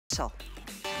So.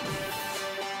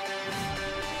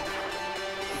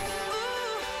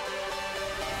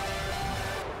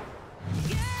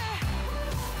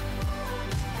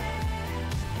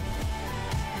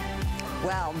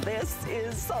 Well, this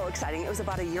is so exciting. It was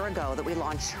about a year ago that we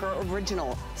launched her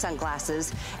original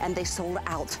sunglasses, and they sold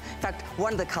out. In fact,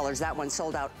 one of the colors, that one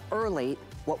sold out early.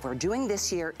 What we're doing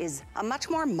this year is a much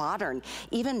more modern,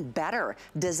 even better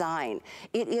design.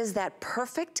 It is that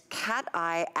perfect cat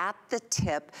eye at the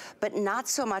tip, but not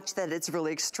so much that it's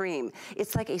really extreme.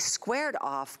 It's like a squared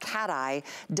off cat eye,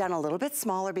 done a little bit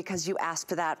smaller because you asked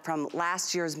for that from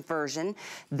last year's version.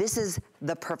 This is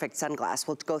the perfect sunglass.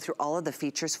 We'll go through all of the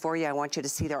features for you. I want you to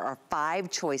see there are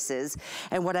 5 choices.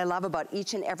 And what I love about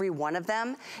each and every one of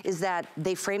them is that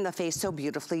they frame the face so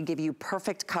beautifully, give you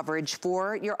perfect coverage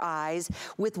for your eyes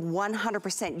with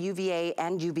 100% UVA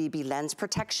and UVB lens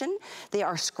protection. They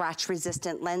are scratch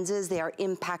resistant lenses. They are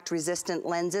impact resistant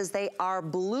lenses. They are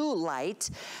blue light.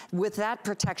 With that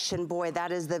protection, boy,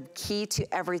 that is the key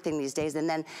to everything these days. And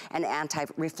then an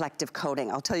anti-reflective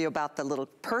coating. I'll tell you about the little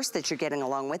purse that you're getting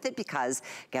along with it, because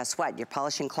guess what? Your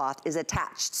polishing cloth is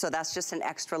attached. So that's just an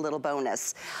extra little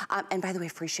bonus. And by the way,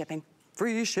 free shipping.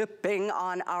 Free shipping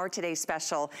on our today's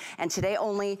special, and today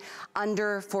only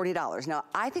under $40. Now,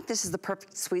 I think this is the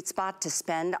perfect sweet spot to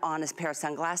spend on a pair of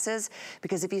sunglasses,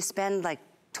 because if you spend like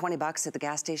 20 bucks at the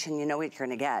gas station, you know what you're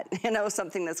gonna get, you know,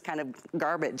 something that's kind of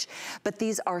garbage. But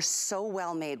these are so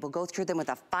well made. We'll go through them with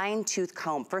a fine tooth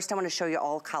comb. First, I wanna show you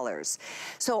all colors.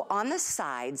 So on the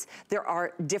sides, there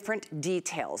are different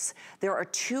details. There are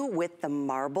 2 with the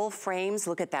marble frames.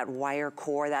 Look at that wire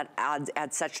core, that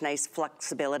adds such nice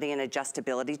flexibility and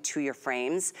adjustability to your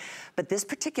frames. But this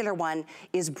particular one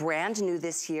is brand new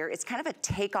this year. It's kind of a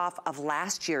takeoff of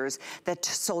last year's that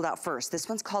sold out first. This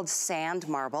one's called Sand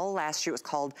Marble. Last year it was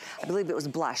called, I believe it was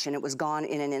Blush, and it was gone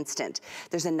in an instant.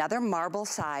 There's another marble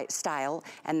style,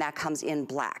 and that comes in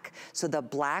black. So the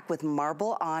black with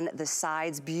marble on the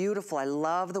sides, beautiful. I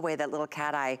love the way that little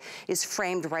cat eye is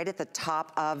framed right at the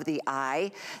top of the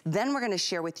eye. Then we're gonna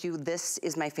share with you, this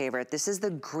is my favorite. This is the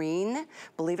green,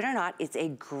 believe it or not, it's a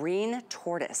green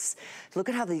tortoise. Look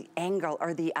at how the angle,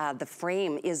 or the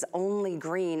frame is only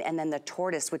green, and then the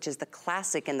tortoise, which is the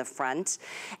classic in the front.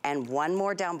 And one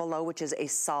more down below, which is a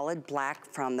solid black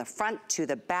from the front to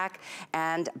the back.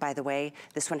 And by the way,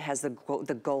 this one has the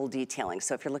gold detailing.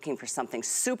 So if you're looking for something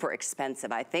super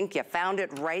expensive, I think you found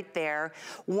it right there.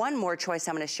 One more choice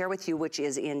I'm gonna share with you, which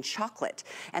is in chocolate.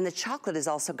 And the chocolate has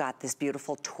also got this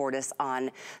beautiful tortoise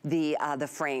on the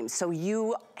frame. So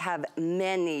you have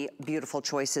many beautiful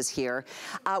choices here.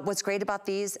 What's great about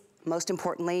these, most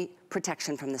importantly,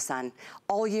 protection from the sun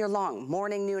all year long,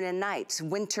 morning, noon, and night,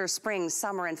 winter, spring,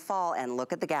 summer, and fall. And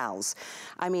look at the gals.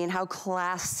 I mean, how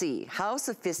classy, how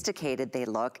sophisticated they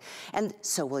look, and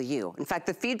so will you. In fact,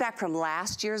 the feedback from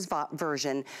last year's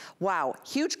version, wow,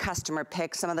 huge customer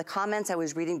pick. Some of the comments I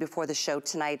was reading before the show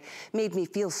tonight made me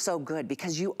feel so good,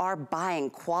 because you are buying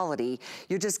quality.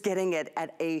 You're just getting it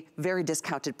at a very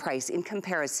discounted price in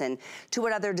comparison to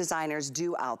what other designers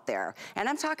do out there. And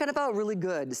I'm talking about really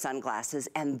good sunglasses,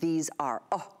 and these are,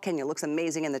 oh, Kenya, looks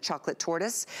amazing in the chocolate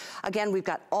tortoise. Again, we've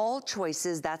got all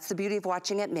choices. That's the beauty of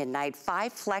watching at midnight.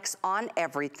 5 flex on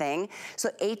everything. So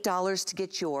 $8 to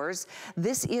get yours.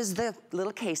 This is the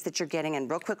little case that you're getting, and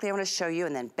real quickly I want to show you,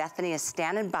 and then Bethany is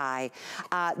standing by.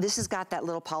 This has got that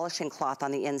little polishing cloth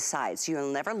on the inside, so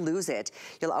you'll never lose it.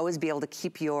 You'll always be able to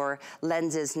keep your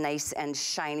lenses nice and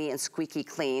shiny and squeaky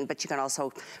clean, but you can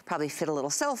also probably fit a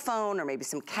little cell phone or maybe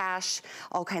some cash,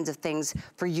 all kinds of things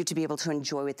for you to be able to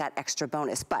enjoy with that extra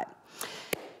bonus. But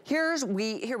here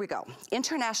we go.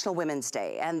 International Women's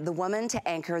Day, and the woman to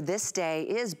anchor this day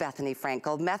is Bethenny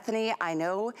Frankel. Bethany, I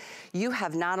know you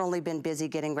have not only been busy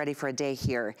getting ready for a day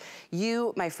here,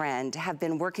 you, my friend, have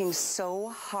been working so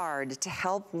hard to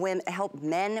help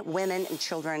men, women, and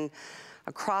children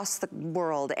across the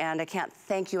world, and I can't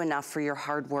thank you enough for your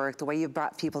hard work. The way you've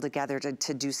brought people together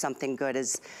to do something good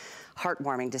is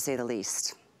heartwarming, to say the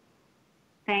least.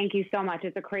 Thank you so much.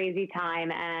 It's a crazy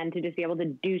time, and to just be able to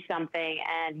do something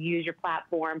and use your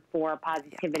platform for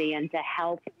positivity and to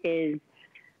help is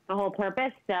the whole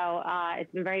purpose. So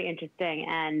it's been very interesting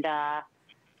and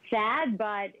sad,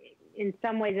 but in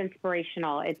some ways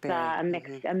inspirational. It's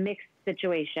a mixed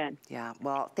situation. Yeah,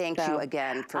 well, thank you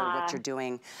again for what you're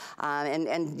doing.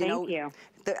 And you know,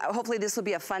 hopefully this will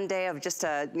be a fun day of just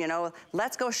a, you know,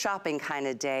 let's go shopping kind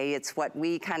of day. It's what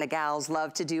we kind of gals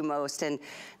love to do most, and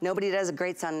nobody does a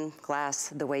great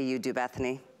sunglass the way you do,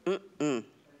 Bethany. So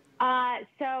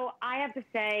I have to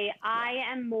say, I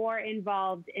am more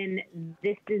involved in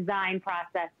this design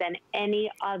process than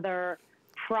any other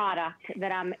product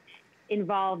that I'm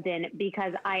involved in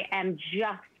because I am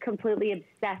just completely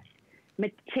obsessed,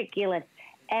 meticulous.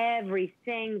 Every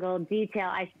single detail.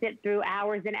 I sit through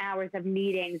hours and hours of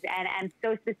meetings and am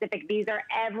so specific. These are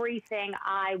everything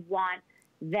I want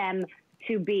them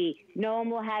to be. No one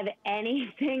will have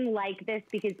anything like this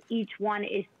because each one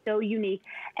is so unique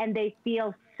and they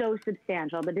feel so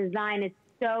substantial. The design is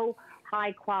so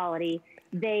high quality.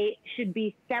 They should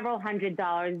be several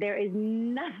 $100s. There is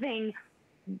nothing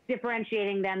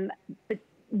differentiating them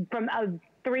from a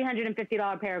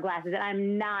 $350 pair of glasses. And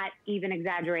I'm not even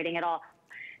exaggerating at all.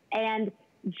 And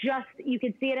just, you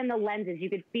could see it in the lenses. You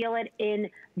could feel it in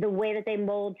the way that they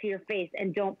mold to your face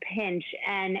and don't pinch.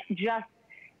 And just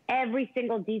every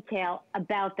single detail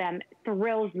about them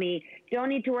thrills me. Don't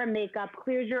need to wear makeup,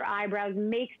 clears your eyebrows,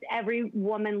 makes every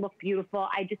woman look beautiful.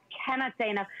 I just cannot say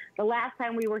enough. The last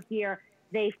time we were here,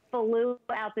 they flew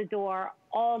out the door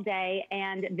all day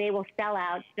and they will sell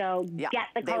out. So get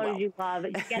the colors you love,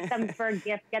 get them for a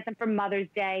gift, get them for Mother's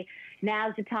Day.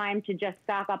 Now's the time to just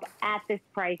stock up at this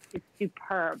price. It's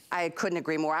superb. I couldn't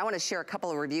agree more. I want to share a couple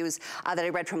of reviews that I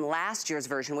read from last year's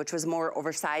version, which was more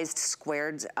oversized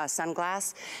squared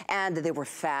sunglass, and they were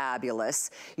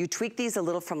fabulous. You tweaked these a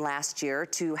little from last year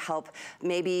to help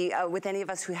maybe with any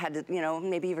of us who had, you know,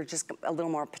 maybe you were just a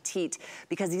little more petite,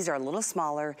 because these are a little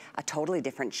smaller, a totally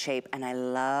different shape, and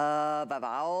I've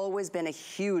always been a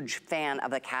huge fan of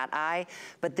the cat eye,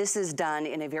 but this is done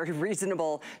in a very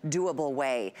reasonable, doable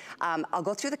way. I'll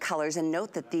go through the colors and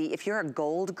note that if you're a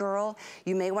gold girl,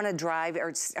 you may want to drive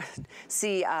or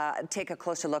take a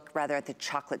closer look rather at the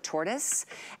chocolate tortoise.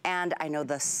 And I know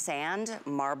the sand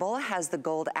marble has the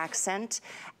gold accent,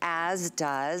 as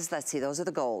does, let's see, those are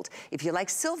the gold. If you like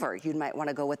silver, you might want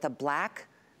to go with the black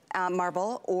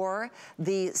marble or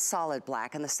the solid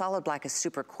black, and the solid black is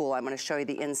super cool. I'm going to show you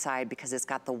the inside because it's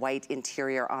got the white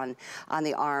interior on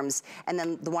the arms, and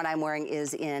then the one I'm wearing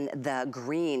is in the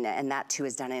green, and that too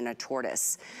is done in a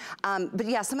tortoise. But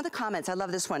yeah, some of the comments, I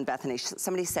love this one, Bethenny.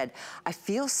 Somebody said, I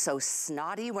feel so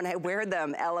snotty when I wear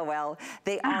them, LOL.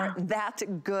 They are that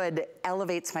good,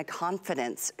 elevates my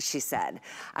confidence, she said.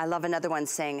 I love another one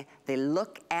saying, they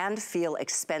look and feel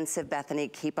expensive,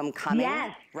 Bethenny, keep them coming,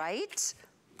 right?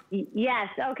 Yes.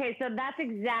 Okay. So that's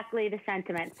exactly the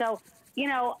sentiment. So, you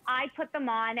know, I put them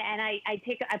on and I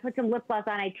put some lip gloss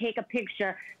on. I take a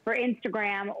picture for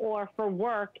Instagram or for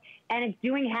work, and it's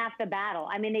doing half the battle.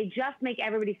 I mean, they just make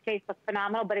everybody's face look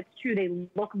phenomenal, but it's true. They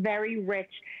look very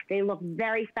rich. They look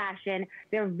very fashion.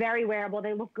 They're very wearable.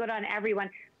 They look good on everyone,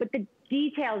 but the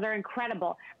details are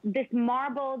incredible. This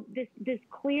marble, this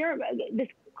clear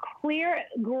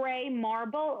gray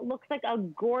marble looks like a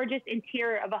gorgeous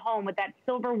interior of a home with that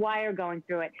silver wire going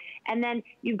through it. And then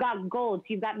you've got gold, so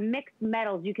you've got mixed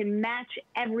metals. You can match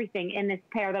everything in this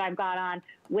pair that I've got on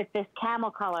with this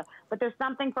camel color. But there's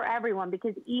something for everyone,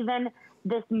 because even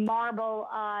this marble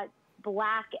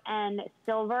black and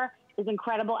silver is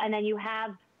incredible. And then you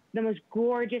have the most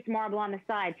gorgeous marble on the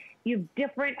side. You have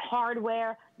different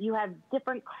hardware. You have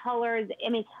different colors. I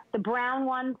mean, the brown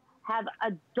ones have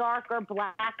a darker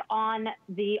black on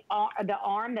the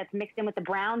arm that's mixed in with the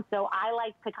brown. So I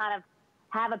like to kind of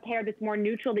have a pair that's more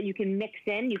neutral that you can mix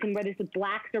in. You can wear this with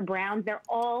blacks or browns. They're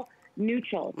all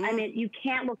neutral. I mean, you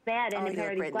can't look bad in a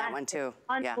pair of these glasses. That one too.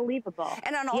 Unbelievable. Yeah.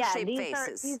 And on all shaped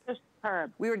faces. These are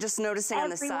superb. We were just noticing on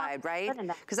the side, right?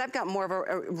 Because I've got more of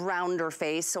a rounder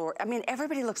face, or, I mean,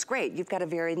 everybody looks great. You've got a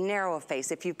very narrow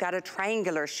face. If you've got a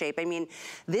triangular shape, I mean,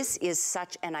 this is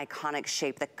such an iconic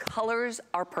shape. The colors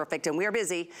are perfect, and we are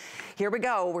busy. Here we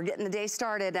go. We're getting the day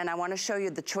started, and I want to show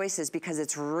you the choices because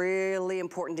it's really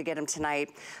important to get them tonight.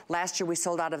 Last year, we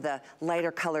sold out of the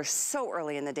lighter color so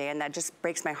early in the day, and that just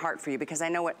breaks my heart for you because I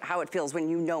know how it feels when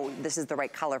you know this is the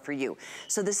right color for you.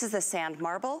 So this is the sand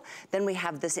marble. Then we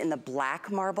have this in the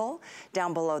black marble.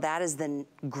 Down below that is the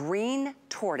green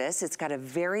tortoise. It's got a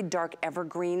very dark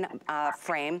evergreen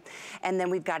frame. And then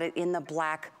we've got it in the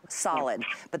black solid.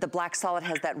 But the black solid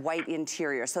has that white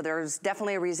interior. So there's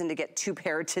definitely a reason to get two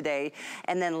pair today.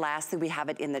 And then lastly, we have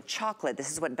it in the chocolate.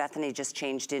 This is what Bethenny just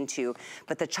changed into.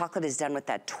 But the chocolate is done with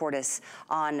that tortoise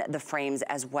on the frames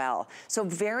as well. So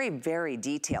very, very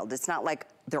detailed. It's not like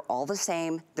they're all the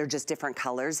same, they're just different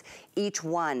colors. Each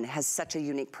one has such a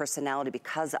unique personality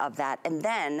because of that. And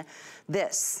then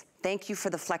this, thank you for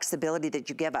the flexibility that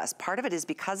you give us. Part of it is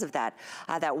because of that,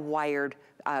 that wired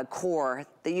core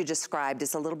that you described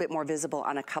is a little bit more visible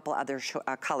on a couple other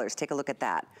colors. Take a look at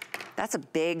that. That's a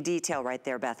big detail right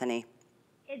there, Bethenny.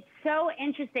 It's so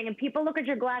interesting. And people look at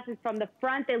your glasses from the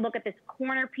front, they look at this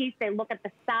corner piece, they look at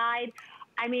the side.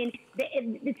 I mean,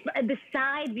 the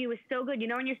side view is so good. You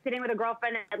know when you're sitting with a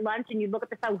girlfriend at lunch and you look at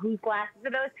the side, whose glasses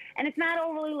are those? And it's not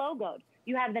overly logoed.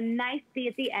 You have the nice B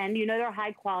at the end. You know they're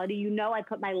high quality. You know I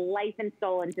put my life and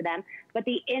soul into them. But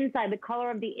the inside, the color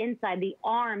of the inside, the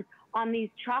arms on these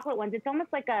chocolate ones, it's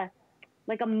almost like a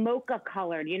mocha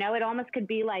colored, you know? It almost could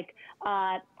be like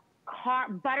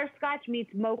butterscotch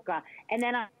meets mocha. And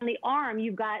then on the arm,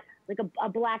 you've got like a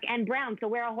black and brown. So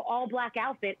wear an all black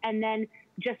outfit and then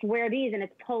just wear these, and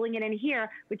it's pulling it in here,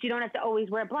 but you don't have to always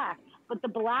wear black. But the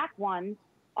black ones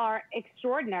are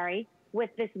extraordinary with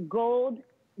this gold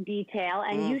detail,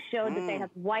 and you showed that they have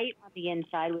white on the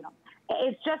inside.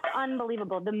 It's just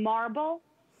unbelievable. The marble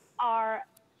are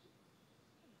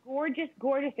gorgeous,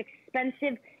 gorgeous,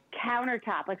 expensive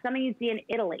countertop, like something you'd see in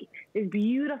Italy. This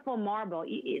beautiful marble.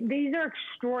 These are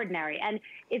extraordinary, and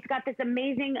it's got this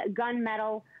amazing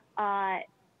gunmetal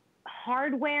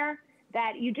hardware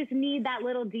that you just need that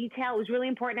little detail. It was really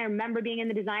important. I remember being in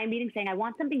the design meeting saying, I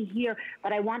want something here,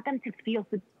 but I want them to feel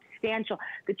substantial.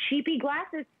 The cheapy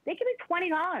glasses, they can be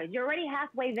 $20. You're already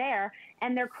halfway there,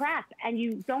 and they're crap, and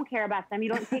you don't care about them. You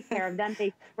don't take care of them.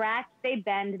 They scratch, they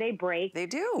bend, they break. They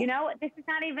do. You know, this is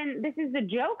not even, this is the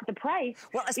joke, the price.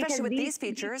 Well, especially with these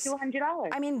features. $200.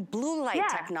 I mean, blue light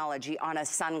technology on a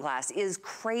sunglass is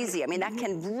crazy. I mean, that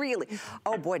can really,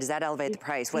 oh boy, does that elevate the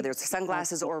price, whether it's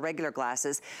sunglasses or regular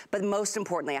glasses. But most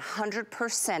importantly,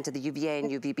 100% of the UVA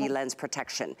and UVB lens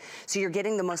protection. So you're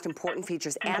getting the most important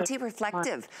features,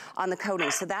 anti-reflective on the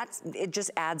coating. So that's, it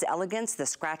just adds elegance. The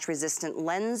scratch resistant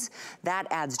lens, that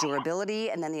adds durability,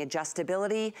 and then the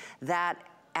adjustability, that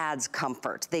adds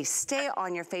comfort. They stay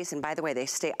on your face, and by the way, they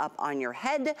stay up on your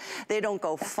head. They don't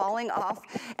go falling off.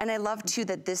 And I love too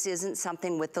that this isn't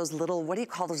something with those little, what do you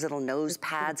call those little nose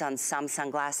pads on some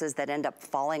sunglasses that end up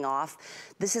falling off?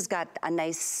 This has got a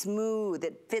nice smooth,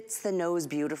 it fits the nose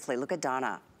beautifully. Look at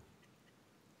Donna.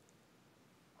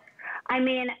 I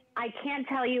mean, I can't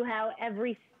tell you how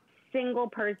every single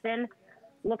person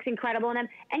looks incredible in them.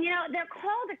 And you know, they're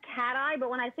called a cat eye, but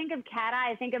when I think of cat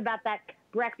eye, I think about that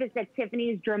Breakfast at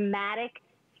Tiffany's dramatic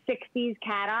 60s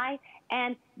cat eye.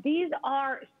 And these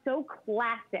are so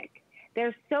classic.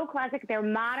 They're so classic. They're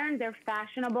modern, they're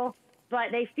fashionable,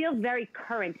 but they feel very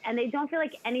current. And they don't feel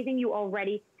like anything you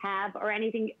already have or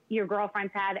anything your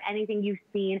girlfriends have, anything you've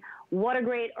seen. What a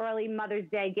great early Mother's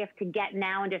Day gift to get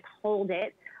now and just hold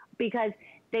it, because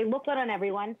they look good on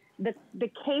everyone. The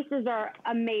cases are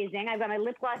amazing. I've got my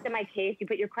lip gloss in my case. You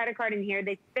put your credit card in here.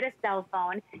 They fit a cell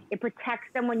phone. It protects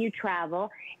them when you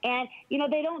travel. And, you know,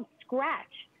 they don't scratch.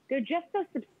 They're just so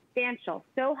substantial,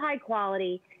 so high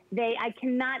quality. I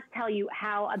cannot tell you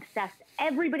how obsessed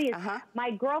everybody is. My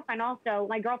girlfriend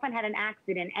had an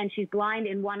accident, and she's blind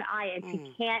in one eye, and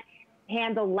she can't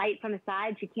handle light from the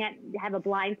side. She can't have a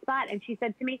blind spot. And she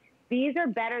said to me, these are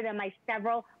better than my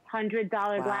several $100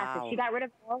 glasses. She got rid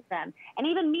of all of them. And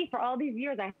even me, for all these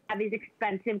years, I have these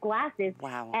expensive glasses.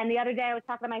 And the other day I was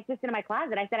talking to my assistant in my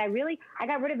closet. I said, I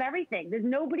got rid of everything. There's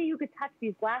nobody who could touch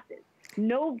these glasses.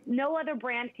 No other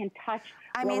brand can touch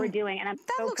what we're doing. And I'm so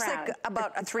proud. That looks like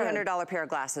about a $300 pair of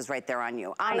glasses right there on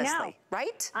you, honestly. I know.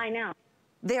 Right? I know.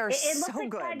 They are so good. It looks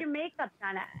like you had your makeup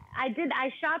done. I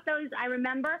shot those, I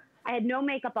remember. I had no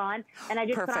makeup on, and I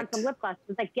just put on some lip gloss. It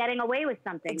was like getting away with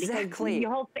something. Exactly.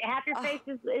 Because half your face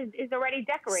is already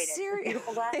decorated.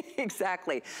 Beautiful glasses.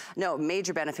 Exactly. No,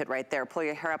 major benefit right there. Pull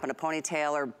your hair up in a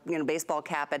ponytail or, you know, baseball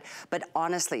cap it. But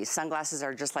honestly, sunglasses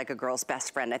are just like a girl's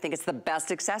best friend. I think it's the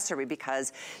best accessory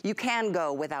because you can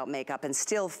go without makeup and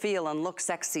still feel and look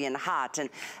sexy and hot. And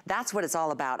that's what it's all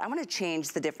about. I want to change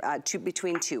the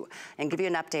between two and give you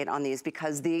an update on these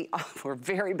because we're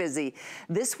very busy.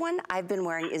 This one I've been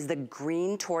wearing is the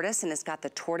green tortoise, and it's got the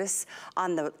tortoise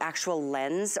on the actual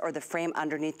lens or the frame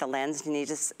underneath the lens. And you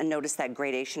just notice that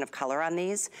gradation of color on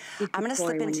these. I'm gonna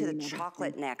slip into the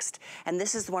chocolate next. And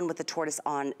this is the one with the tortoise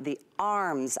on the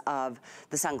arms of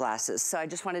the sunglasses. So I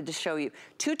just wanted to show you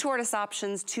 2 tortoise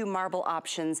options, 2 marble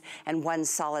options, and 1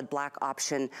 solid black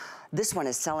option. This one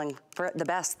is selling for the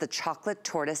best. The chocolate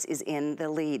tortoise is in the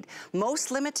lead.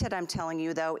 Most limited, I'm telling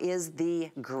you though, is the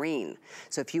green.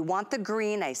 So if you want the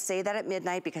green, I say that at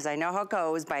midnight because I know how it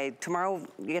goes. By tomorrow,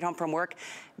 you get home from work,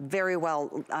 very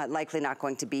well likely not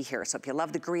going to be here. So if you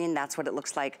love the green, that's what it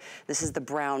looks like. This is the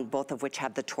brown, both of which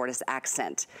have the tortoise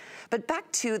accent. But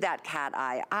back to that cat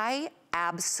eye,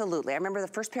 absolutely. I remember the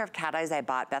first pair of cat eyes I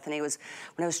bought, Bethenny, was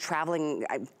when I was traveling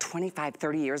 25,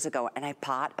 30 years ago, and I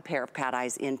bought a pair of cat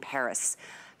eyes in Paris.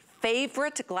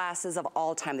 Favorite glasses of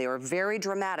all time. They were very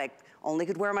dramatic, only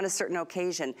could wear them on a certain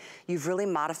occasion. You've really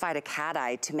modified a cat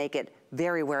eye to make it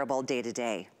very wearable day to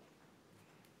day.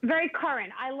 Very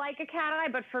current. I like a cat eye,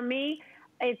 but for me,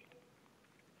 it's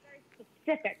very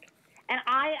specific. And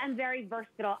I am very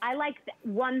versatile. I like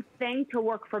one thing to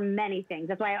work for many things.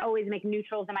 That's why I always make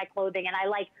neutrals in my clothing. And I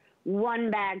like one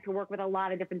bag to work with a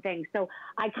lot of different things. So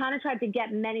I kind of tried to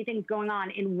get many things going on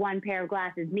in one pair of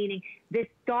glasses, meaning this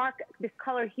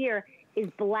color here is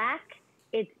black,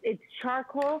 it's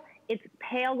charcoal, it's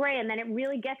pale gray, and then it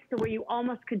really gets to where you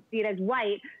almost could see it as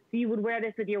white. So you would wear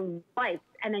this with your whites,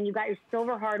 and then you got your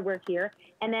silver hardware here,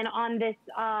 and then on this,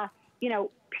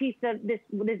 piece of this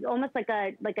almost like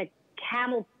a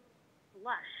camel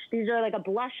blush. These are like a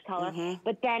blush color,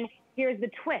 but then here's the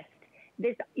twist.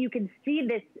 You can see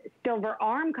this silver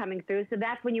arm coming through, so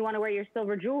that's when you want to wear your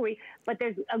silver jewelry, but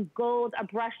there's a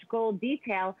brushed gold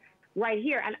detail right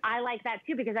here, and I like that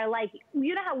too, because I like,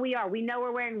 you know how we are. We know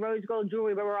we're wearing rose gold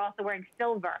jewelry, but we're also wearing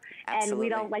silver, and we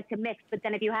don't like to mix, but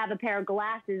then if you have a pair of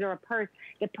glasses or a purse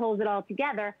that pulls it all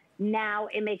together, now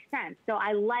it makes sense. So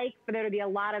I like for there to be a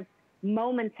lot of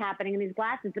moments happening in these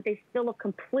glasses, but they still look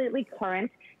completely current,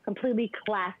 completely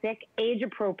classic, age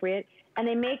appropriate, and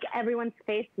they make everyone's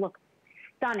face look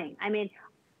stunning. I mean,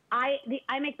 I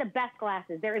make the best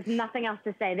glasses. There is nothing else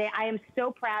to say. I am so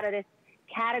proud of this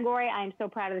category. I am so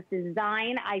proud of this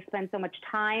design. I spend so much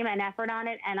time and effort on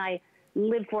it, and I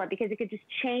live for it because it could just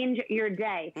change your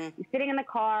day. You're sitting in the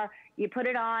car, you put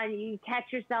it on, you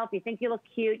catch yourself, you think you look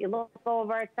cute, you look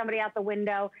over at somebody out the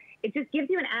window. It just gives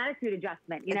you an attitude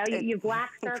adjustment. You know, you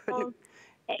black circles.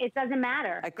 It doesn't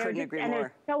matter. I couldn't agree more. And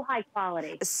they're so high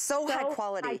quality. So high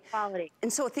quality. High quality.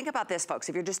 And so think about this, folks.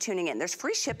 If you're just tuning in, there's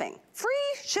free shipping. Free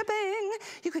shipping.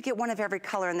 You could get one of every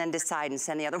color and then decide and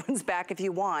send the other ones back if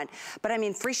you want. But I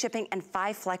mean, free shipping and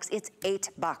 5 flex, it's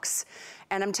 $8.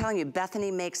 And I'm telling you,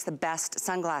 Bethenny makes the best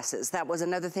sunglasses. That was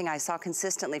another thing I saw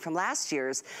consistently from last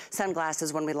year's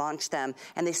sunglasses when we launched them,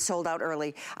 and they sold out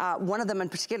early. One of them in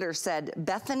particular said,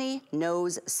 Bethenny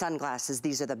knows sunglasses.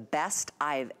 These are the best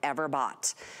I've ever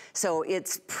bought. So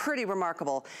it's pretty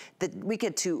remarkable that we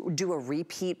get to do a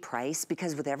repeat price,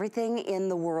 because with everything in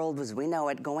the world, as we know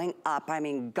it, going up, I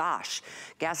mean, gosh,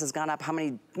 gas has gone up how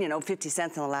many, 50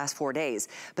 cents in the last 4 days.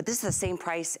 But this is the same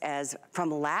price as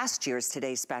from last year's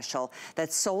Today's Special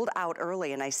that sold out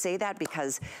early. And I say that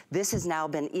because this has now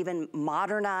been even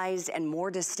modernized and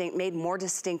made more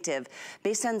distinctive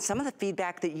based on some of the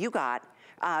feedback that you got,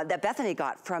 that Bethenny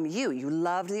got from you. You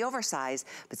loved the oversized,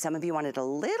 but some of you wanted a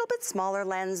little bit smaller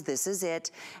lens. This is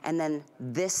it. And then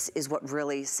this is what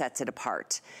really sets it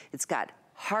apart. It's got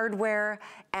hardware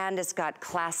and it's got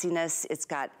classiness. It's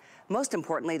got, most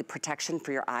importantly, the protection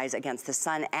for your eyes against the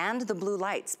sun and the blue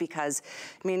lights, because,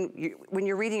 I mean, when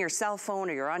you're reading your cell phone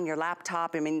or you're on your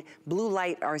laptop, I mean, blue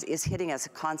light is hitting us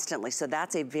constantly. So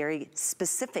that's a very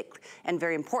specific and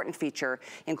very important feature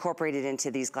incorporated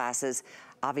into these glasses,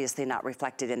 obviously not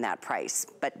reflected in that price.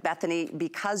 But Bethenny,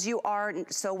 because you are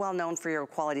so well known for your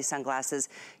quality sunglasses,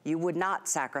 you would not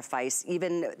sacrifice,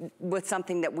 even with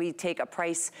something that we take a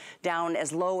price down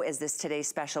as low as this Today's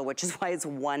Special, which is why it's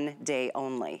 1 day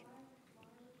only.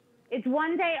 It's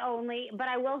 1 day only, but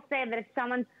I will say that if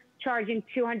someone's charging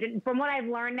 $200, from what I've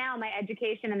learned now, my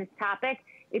education in this topic,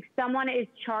 if someone is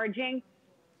charging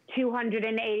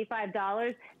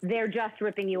 $285, they're just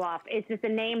ripping you off. It's just a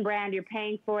name brand. You're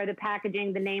paying for the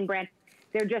packaging, the name brand.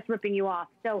 They're just ripping you off.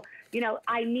 So,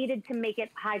 I needed to make it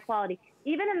high quality.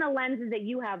 Even in the lenses that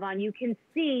you have on, you can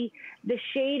see the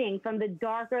shading from the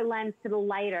darker lens to the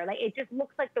lighter. Like, it just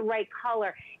looks like the right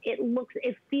color.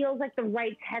 It feels like the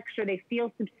right texture. They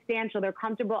feel substantial. They're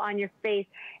comfortable on your face,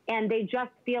 and they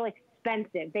just feel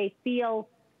expensive.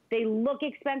 They look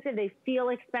expensive. They feel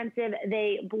expensive.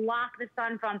 They block the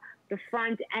sun from the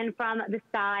front and from the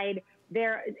side.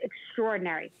 They're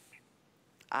extraordinary.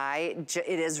 It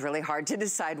is really hard to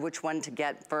decide which one to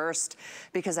get first,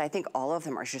 because I think all of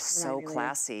them are just so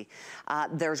classy.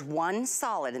 There's one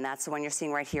solid, and that's the one you're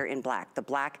seeing right here in black. The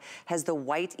black has the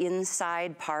white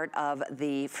inside part of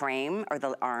the frame, or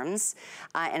the arms,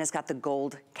 and it's got the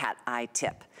gold cat eye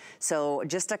tip. So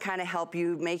just to kind of help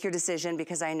you make your decision,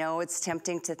 because I know it's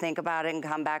tempting to think about it and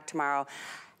come back tomorrow.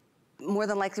 More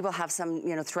than likely we'll have some,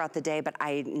 throughout the day, but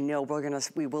I know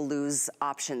we will lose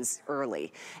options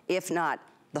early. If not,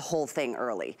 the whole thing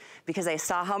early, because I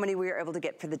saw how many we were able to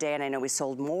get for the day, and I know we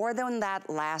sold more than that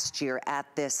last year at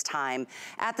this time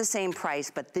at the same price,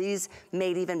 but these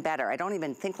made even better. I don't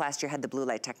even think last year had the blue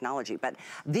light technology, but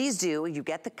these do. You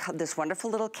get this wonderful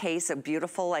little case, a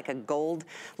beautiful, like a gold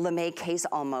lame case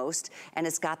almost, and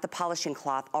it's got the polishing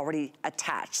cloth already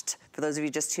attached for For those of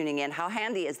you just tuning in, how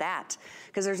handy is that?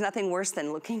 Because there's nothing worse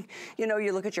than looking, you know,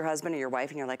 you look at your husband or your wife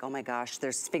and you're like, oh my gosh,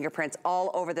 there's fingerprints all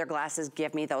over their glasses.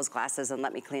 Give me those glasses and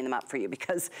let me clean them up for you,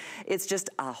 because it's just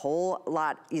a whole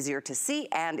lot easier to see,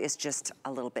 and it's just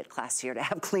a little bit classier to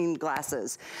have clean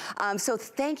glasses. So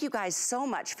thank you guys so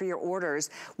much for your orders.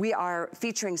 We are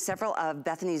featuring several of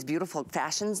Bethenny's beautiful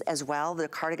fashions as well. The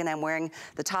cardigan I'm wearing,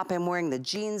 the top I'm wearing, the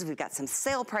jeans. We've got some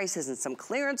sale prices and some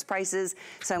clearance prices.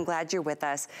 So I'm glad you're with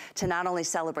us to not only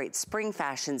celebrate spring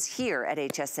fashions here at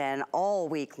HSN all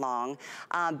week long,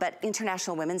 but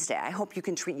International Women's Day. I hope you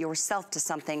can treat yourself to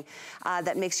something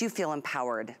that makes you feel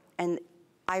empowered. And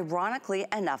ironically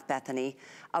enough, Bethenny,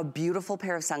 a beautiful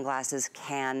pair of sunglasses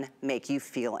can make you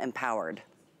feel empowered.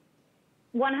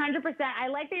 100%. I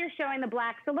like that you're showing the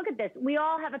black. So look at this. We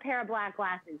all have a pair of black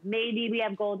glasses. Maybe we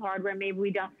have gold hardware, maybe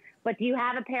we don't. But do you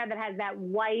have a pair that has that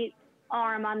white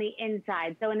arm on the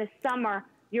inside? So in the summer,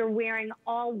 you're wearing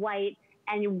all white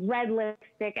and red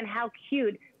lipstick, and how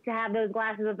cute to have those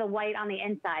glasses with the white on the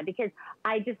inside, because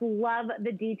I just love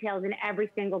the details in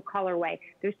every single colorway.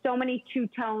 There's so many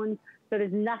two-tones, so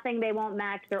there's nothing they won't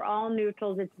match. They're all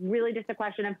neutrals. It's really just a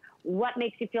question of what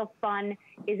makes you feel fun.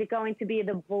 Is it going to be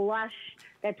the blush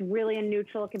that's really a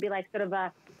neutral? It could be like sort of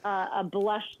a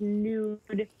blush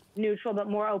nude neutral, but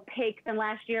more opaque than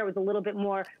last year. It was a little bit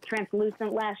more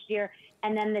translucent last year.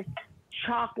 And then this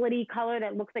chocolatey color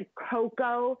that looks like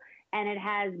cocoa, and it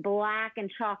has black and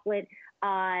chocolate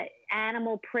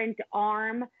animal print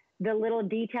arm, the little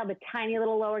detail, the tiny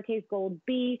little lowercase gold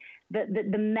B,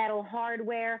 the metal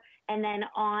hardware, and then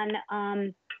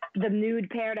on the nude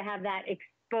pair to have that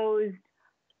exposed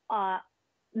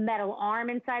metal arm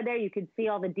inside there. You can see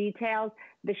all the details,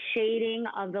 the shading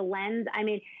of the lens. I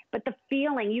mean, but the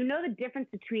feeling, you know the difference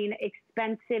between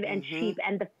expensive and cheap,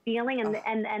 and the feeling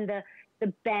and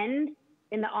the bend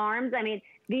in the arms. I mean,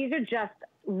 these are just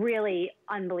really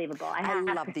unbelievable. I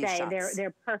have to say,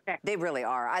 they're perfect. They really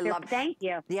are. I love. Thank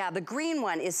you. Yeah, the green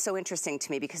one is so interesting to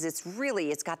me because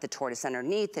it's got the tortoise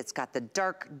underneath. It's got the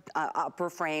dark upper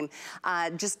frame.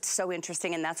 Just so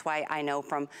interesting, and that's why I know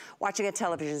from watching a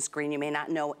television screen, you may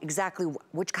not know exactly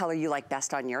which color you like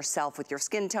best on yourself with your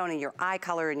skin tone and your eye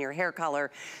color and your hair color.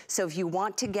 So if you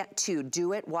want to get to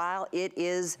do it while it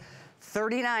is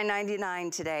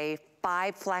 $39.99 today.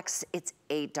 5 flex, it's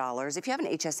 $8. If you have an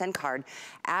HSN card,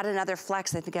 add another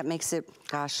flex. I think that makes it,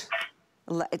 gosh,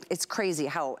 it's crazy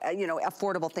how, you know,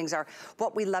 affordable things are.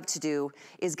 What we love to do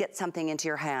is get something into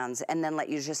your hands and then let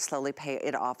you just slowly pay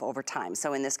it off over time.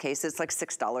 So in this case, it's like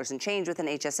 $6 and change with an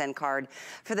HSN card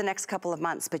for the next couple of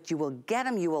months, but you will get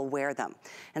them, you will wear them.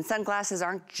 And sunglasses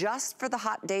aren't just for the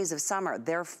hot days of summer.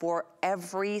 They're for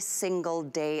every single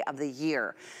day of the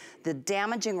year. The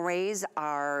damaging rays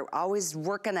are always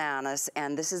working on us,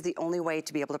 and this is the only way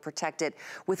to be able to protect it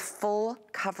with full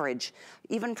coverage,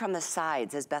 even from the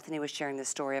sides, as Bethenny was sharing the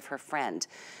story of her friend.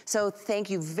 So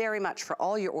thank you very much for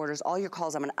all your orders, all your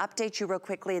calls. I'm gonna update you real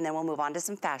quickly, and then we'll move on to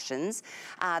some fashions.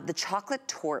 The chocolate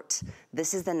tort,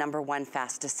 this is the #1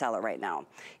 fastest seller right now.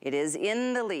 It is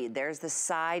in the lead. There's the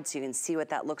side, so you can see what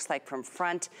that looks like from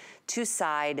front to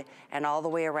side and all the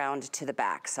way around to the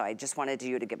back. So I just wanted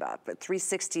you to give up a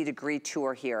 360-degree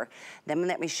tour here. Then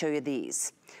let me show you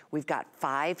these. We've got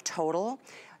 5 total.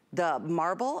 The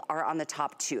marble are on the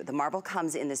top 2. The marble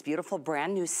comes in this beautiful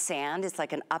brand new sand. It's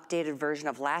like an updated version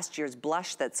of last year's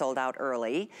blush that sold out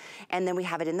early. And then we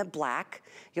have it in the black.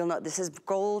 You'll note this is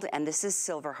gold and this is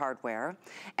silver hardware.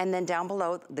 And then down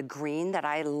below, the green that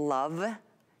I love.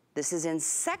 This is in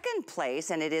second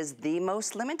place, and it is the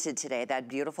most limited today, that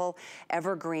beautiful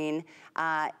evergreen.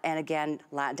 And again,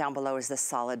 down below is the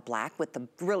solid black with the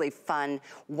really fun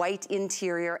white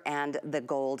interior and the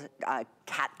gold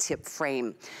cat tip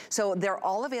frame. So they're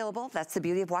all available. That's the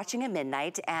beauty of watching at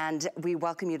midnight, and we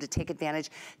welcome you to take advantage.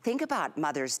 Think about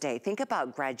Mother's Day. Think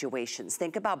about graduations.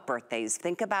 Think about birthdays.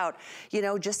 Think about, you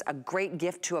know, just a great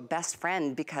gift to a best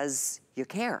friend because you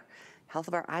care. Health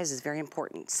of our eyes is very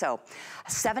important. So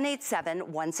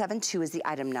 787-172 is the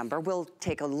item number. We'll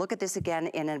take a look at this again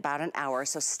in about an hour.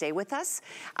 So stay with us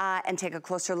and take a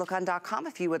closer look on .com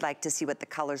if you would like to see what the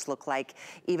colors look like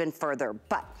even further.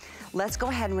 But let's go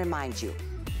ahead and remind you.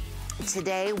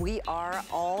 Today we are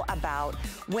all about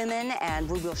women, and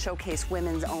we will showcase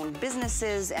women's own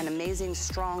businesses and amazing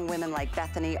strong women like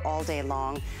Bethenny all day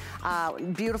long.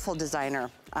 Beautiful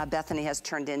designer Bethenny has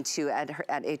turned into at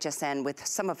HSN with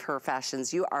some of her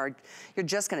fashions. You're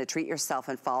just going to treat yourself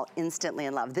and fall instantly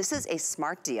in love. This is a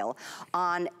smart deal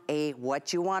on a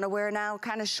what you want to wear now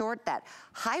kind of short, that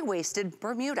high-waisted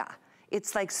Bermuda.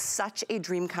 It's like such a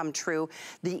dream come true.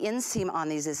 The inseam on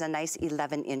these is a nice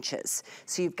 11 inches.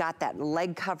 So you've got that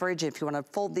leg coverage. If you wanna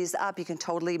fold these up, you can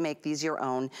totally make these your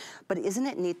own. But isn't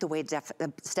it neat the way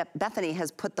Bethenny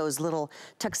has put those little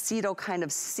tuxedo kind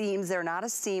of seams? They're not a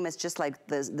seam, it's just like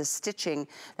the stitching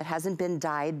that hasn't been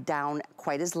dyed down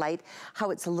quite as light,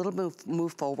 how it's a little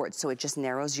move forward, so it just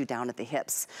narrows you down at the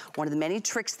hips. One of the many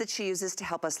tricks that she uses to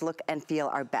help us look and feel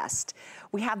our best.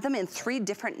 We have them in 3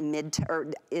 different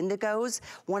indigos,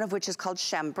 one of which is called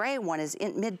chambray, one is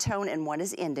mid-tone, and one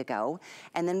is indigo.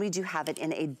 And then we do have it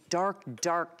in a dark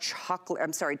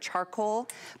charcoal,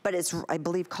 but it's, I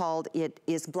believe it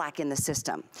is black in the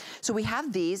system. So we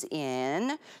have these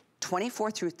in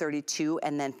 24 through 32,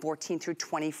 and then 14 through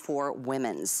 24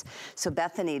 women's. So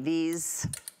Bethenny, these,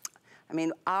 I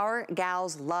mean, our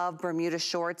gals love Bermuda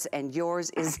shorts, and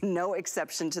yours is no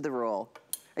exception to the rule.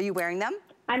 Are you wearing them?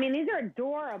 I mean, these are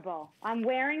adorable. I'm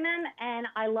wearing them, and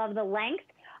I love the length.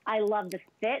 I love the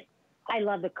fit. I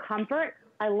love the comfort.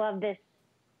 I love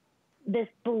this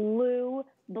blue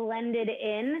blended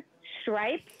in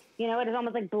stripe. You know, it is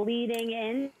almost like bleeding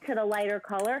into the lighter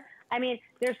color. I mean,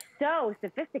 they're so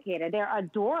sophisticated. They're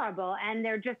adorable, and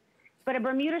they're just, but a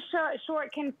Bermuda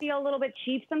short can feel a little bit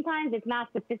cheap sometimes. It's not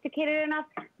sophisticated enough.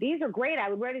 These are great. I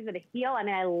would wear these with a heel. I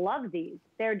mean, I love these.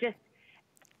 They're just,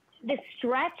 the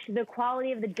stretch, the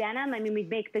quality of the denim. I mean, we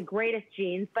make the greatest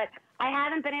jeans, but I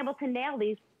haven't been able to nail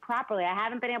these properly. I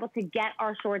haven't been able to get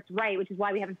our shorts right, which is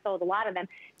why we haven't sold a lot of them.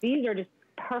 These are just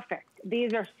perfect.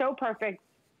 These are so perfect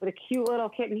with a cute little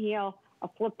kitten heel, a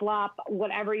flip-flop,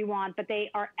 whatever you want, but they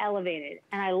are elevated,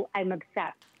 and I'm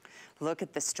obsessed. Look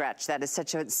at the stretch. That is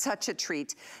such a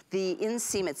treat. The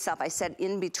inseam itself, I said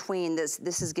in between, this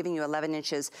is giving you 11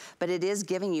 inches, but it is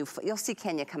giving you, you'll see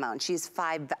Kenya come out, and she's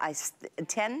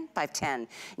 5'10", and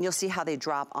you'll see how they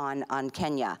drop on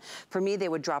Kenya. For me, they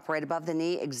would drop right above the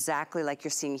knee, exactly like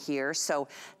you're seeing here. So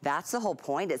that's the whole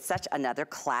point. It's such another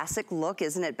classic look,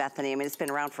 isn't it, Bethenny? I mean, it's been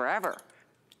around forever.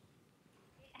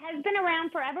 Has been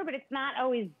around forever, but it's not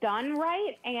always done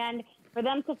right. And for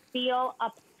them to feel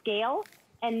upscale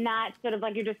and not sort of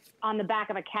like you're just on the back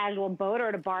of a casual boat or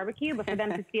at a barbecue, but for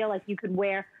them to feel like you could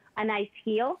wear a nice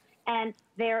heel. And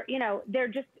they're, you know, they're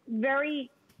just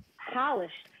very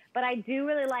polished. But I do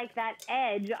really like that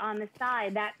edge on the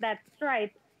side, that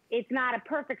stripe. It's not a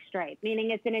perfect stripe, meaning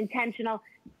it's an intentional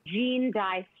jean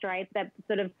dye stripe that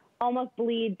sort of almost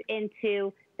bleeds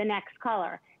into the next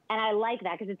color. And I like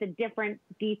that because it's a different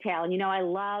detail. And you know, I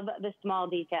love the small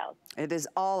details. It is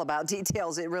all about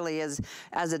details. It really is,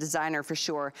 as a designer, for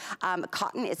sure.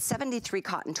 Cotton, it's 73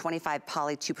 cotton, 25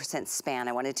 poly, 2% span.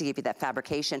 I wanted to give you that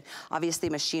fabrication. Obviously,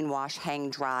 machine wash, hang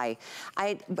dry.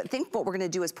 I think what we're gonna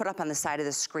do is put up on the side of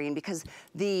the screen, because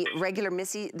the regular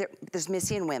Missy, there's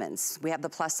Missy and women's. We have the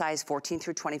plus size 14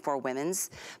 through 24 women's.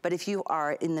 But if you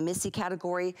are in the Missy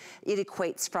category, it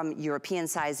equates from European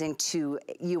sizing to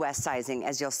US sizing,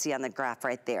 as you'll see on the graph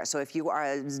right there. So if you are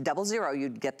a 00,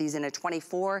 you'd get these in a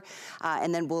 24,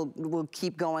 and then we'll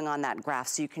keep going on that graph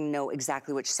so you can know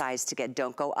exactly which size to get.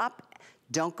 Don't go up,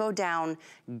 don't go down,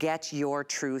 get your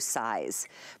true size.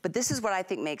 But this is what I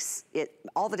think makes it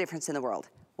all the difference in the world,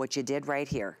 what you did right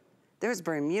here. There's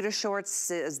Bermuda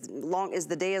shorts as long as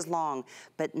the day is long,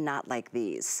 but not like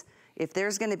these. If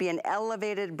there's gonna be an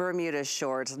elevated Bermuda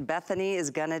short, Bethenny is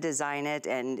gonna design it,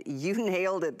 and you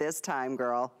nailed it this time,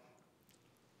 girl.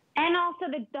 And also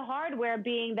the hardware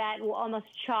being that almost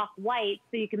chalk white,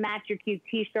 so you can match your cute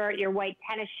t-shirt, your white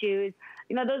tennis shoes.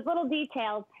 You know, those little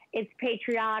details, it's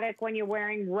patriotic when you're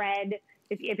wearing red,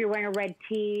 if you're wearing a red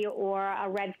tee or a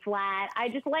red flat. I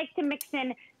just like to mix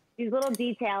in these little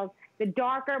details. The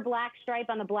darker black stripe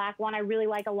on the black one I really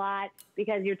like a lot,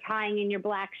 because you're tying in your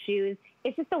black shoes.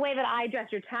 It's just the way that I dress.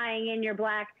 You're tying in your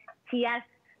black TS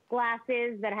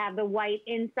glasses that have the white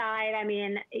inside. I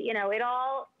mean, you know, it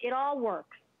all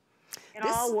works. It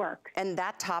all works. And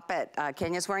that top that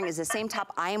Kenya's wearing is the same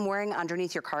top I am wearing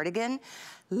underneath your cardigan.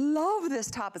 Love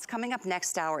this top. It's coming up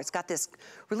next hour. It's got this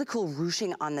really cool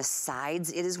ruching on the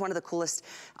sides. It is one of the coolest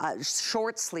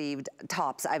short-sleeved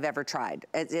tops I've ever tried.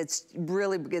 It's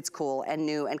cool and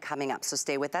new and coming up, so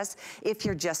stay with us if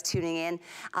you're just tuning in.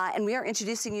 And we are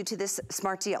introducing you to this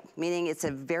smart deal, meaning it's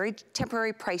a very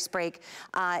temporary price break.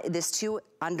 This too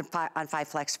on 5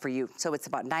 Flex for you. So it's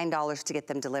about $9 to get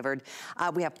them delivered.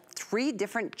 We have 3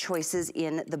 different choices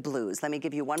in the blues. Let me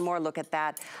give you one more look at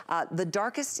that. The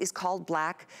darkest is called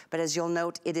black, but as you'll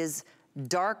note, it is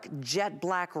dark jet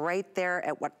black right there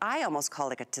at what I almost call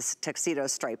like a tuxedo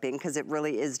striping, because it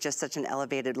really is just such an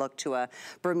elevated look to a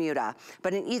Bermuda.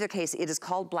 But in either case, it is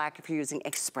called black if you're using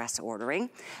express ordering.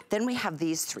 Then we have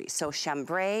these 3. So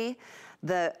chambray,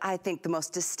 I think the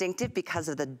most distinctive because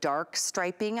of the dark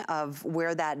striping of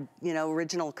where that, you know,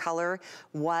 original color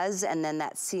was, and then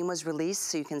that seam was released,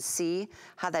 so you can see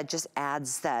how that just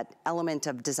adds that element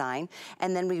of design.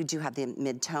 And then we do have the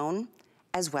mid-tone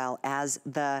as well as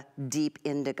the deep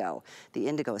indigo. The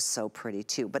indigo is so pretty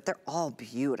too, but they're all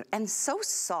beautiful and so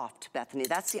soft, Bethenny.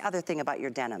 That's the other thing about your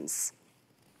denims.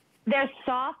 They're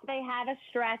soft, they have a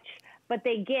stretch, but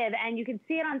they give, and you can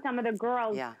see it on some of the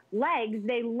girls' legs.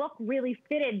 They look really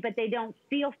fitted, but they don't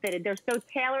feel fitted. They're so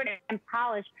tailored and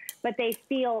polished, but they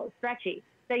feel stretchy.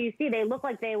 So you see, they look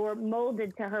like they were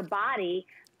molded to her body,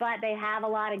 but they have a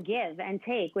lot of give and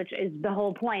take, which is the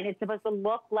whole point. It's supposed to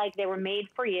look like they were made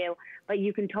for you, but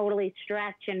you can totally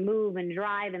stretch and move and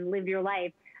drive and live your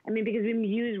life. I mean, because we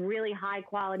use really high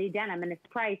quality denim, and it's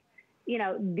priced, you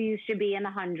know, these should be in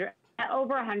the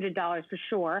over $100 for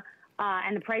sure.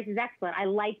 And the price is excellent. I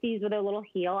like these with a little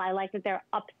heel. I like that they're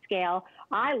upscale.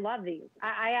 I love these.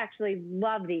 I actually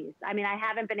love these. I mean, I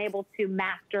haven't been able to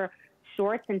master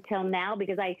shorts until now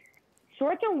because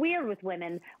shorts are weird with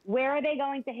women. Where are they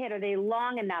going to hit? Are they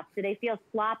long enough? Do they feel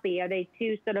sloppy? Are they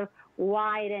too sort of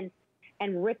wide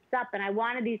and ripped up? And I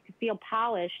wanted these to feel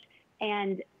polished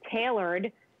and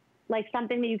tailored, like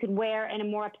something that you could wear in a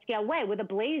more upscale way with a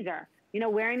blazer. You know,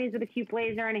 wearing these with a cute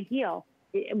blazer and a heel.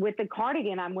 With the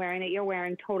cardigan I'm wearing that you're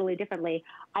wearing totally differently.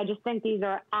 I just think these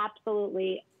are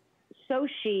absolutely so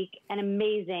chic and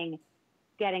amazing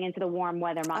getting into the warm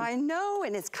weather months. I know,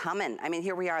 and it's coming. I mean,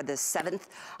 here we are, the 7th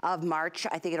of March.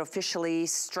 I think it officially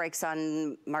strikes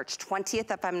on March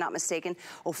 20th, if I'm not mistaken,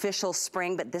 official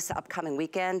spring, but this upcoming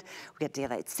weekend, we get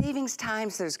daylight savings time,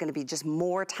 so there's gonna be just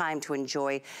more time to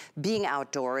enjoy being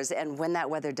outdoors, and when that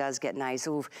weather does get nice,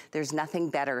 ooh, there's nothing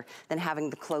better than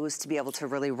having the clothes to be able to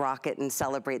really rock it and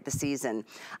celebrate the season.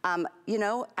 You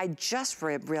know, I just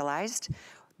realized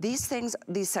these things,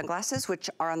 these sunglasses, which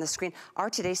are on the screen,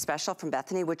 are today's special from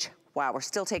Bethenny, which, wow, we're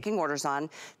still taking orders on.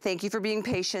 Thank you for being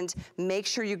patient. Make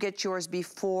sure you get yours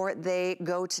before they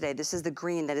go today. This is the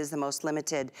green that is the most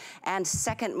limited and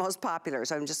second most popular.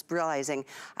 So I'm just realizing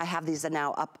I have these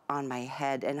now up on my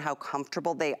head and how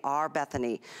comfortable they are,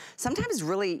 Bethenny. Sometimes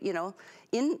really, you know,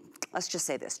 let's just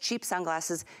say this, cheap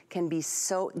sunglasses can be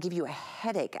give you a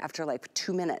headache after like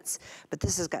 2 minutes. But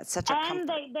this has got such a comfort.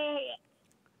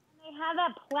 They have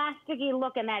that plasticky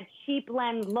look and that cheap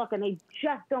lens look, and they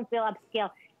just don't feel upscale.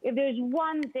 If there's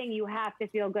one thing you have to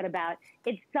feel good about,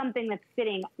 it's something that's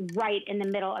sitting right in the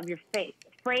middle of your face,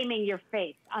 framing your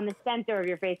face, on the center of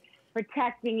your face,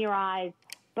 protecting your eyes.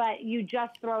 But you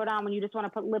just throw it on when you just want to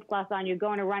put lip gloss on. You're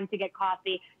going to run to get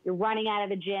coffee. You're running out of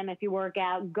the gym if you work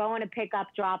out, going to pick up,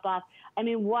 drop off. I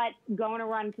mean, going to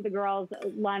run to the girls'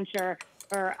 lunch or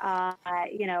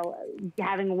you know,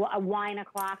 having a wine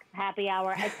o'clock happy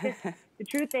hour. The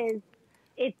truth is,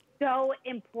 it's so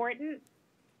important.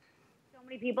 So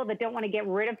many people that don't want to get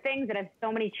rid of things, that have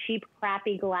so many cheap,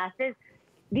 crappy glasses.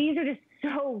 These are just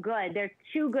so good. They're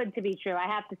too good to be true, I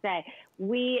have to say.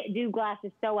 We do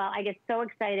glasses so well. I get so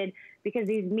excited because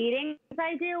these meetings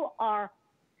I do are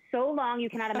so long you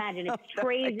cannot imagine. It's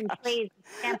trays and trays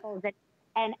of samples,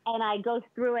 and I go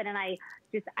through it, and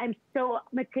I'm so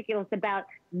meticulous about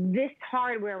this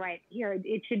hardware right here.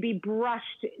 It should be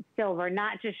brushed silver,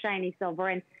 not just shiny silver,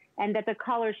 and that the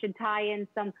color should tie in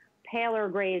some paler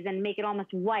grays and make it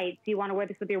almost white. So you want to wear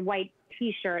this with your white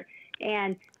t-shirt,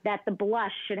 and that the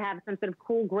blush should have some sort of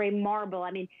cool gray marble.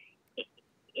 I mean,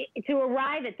 to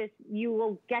arrive at this, you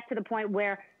will get to the point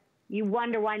where you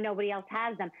wonder why nobody else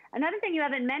has them. Another thing you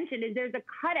haven't mentioned is there's a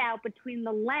cutout between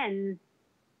the lens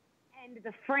and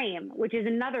the frame, which is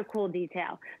another cool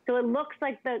detail. So it looks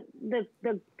like the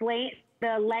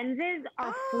lenses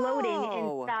are floating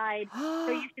inside.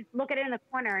 So you should look at it in the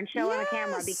corner and show on the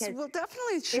camera, because we'll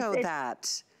definitely show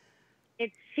that.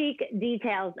 It's chic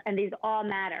details, and these all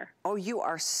matter. Oh, you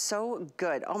are so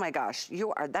good. Oh my gosh,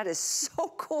 that is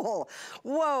so cool.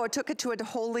 Whoa, it took it to a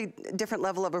wholly different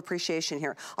level of appreciation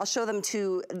here. I'll show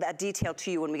that detail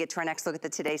to you when we get to our next look at the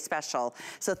Today Special.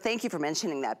 So thank you for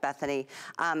mentioning that, Bethenny.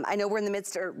 I know we're in the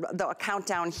midst of the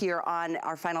countdown here on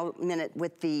our final minute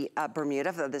with the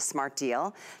Bermuda, the Smart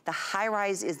Deal. The high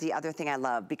rise is the other thing I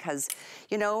love because,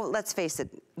 you know, let's face it,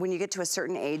 when you get to a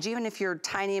certain age, even if you're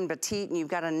tiny and petite and you've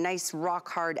got a nice rock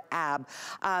hard ab,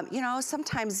 you know,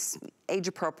 sometimes age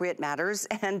appropriate matters,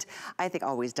 and I think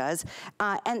always does.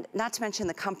 And not to mention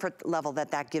the comfort level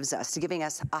that gives us, giving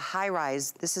us a high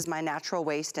rise. This is my natural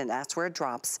waist, and that's where it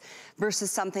drops,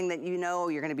 versus something that you know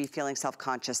you're gonna be feeling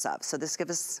self-conscious of. So this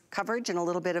gives us coverage and a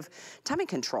little bit of tummy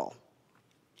control.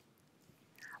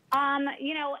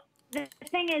 You know, the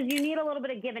thing is, you need a little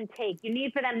bit of give and take. You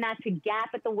need for them not to gap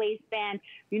at the waistband.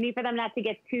 You need for them not to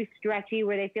get too stretchy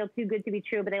where they feel too good to be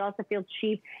true, but they also feel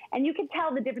cheap. And you can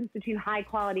tell the difference between high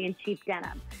quality and cheap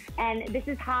denim. And this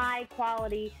is high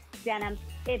quality denim.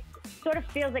 It sort of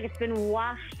feels like it's been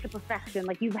washed to perfection,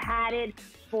 like you've had it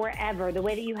forever, the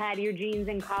way that you had your jeans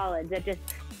in college that just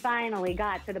finally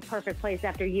got to the perfect place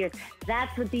after years.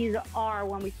 That's what these are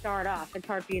when we start off. It's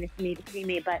hard for you to see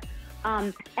me, but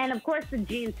and of course the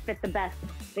jeans fit the best.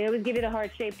 They always give you the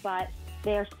heart-shaped butt.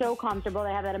 They are so comfortable.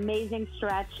 They have that amazing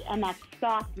stretch and that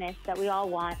softness that we all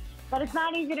want. But it's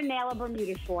not easy to nail a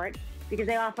Bermuda short because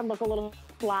they often look a little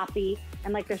floppy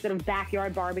and like they're sort of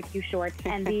backyard barbecue shorts.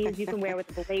 And these you can wear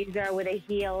with a blazer, with a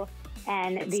heel,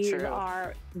 and these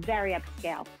are very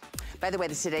upscale. By the way,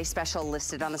 the Today Special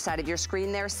listed on the side of your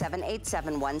screen there,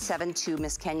 787172.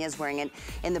 Miss Kenya's wearing it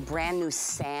in the brand new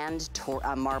sand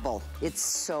marble. It's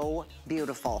so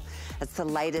beautiful. It's the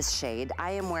lightest shade. I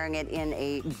am wearing it in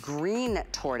a green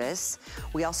tortoise.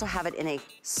 We also have it in a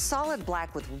solid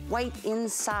black with white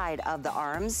inside of the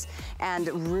arms and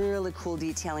really cool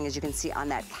detailing, as you can see on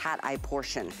that cat eye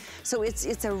portion. So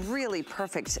it's a really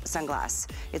perfect sunglass.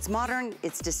 It's modern,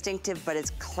 it's distinctive, but it's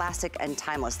classic and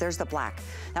timeless. There's the black.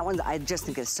 That one I just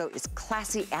think it's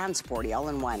classy and sporty all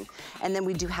in one. And then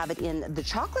we do have it in the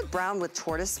chocolate brown with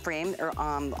tortoise frame or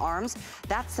arms.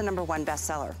 That's the #1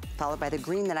 bestseller, followed by the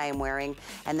green that I am wearing.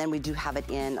 And then we do have it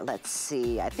in, let's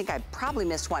see, I think I probably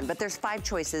missed one, but there's 5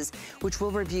 choices, which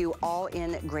we'll review all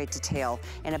in great detail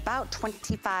in about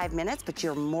 25 minutes, but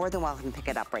you're more than welcome to pick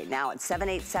it up right now at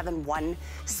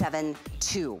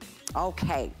 787172.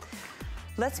 Okay.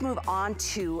 Let's move on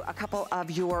to a couple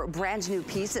of your brand new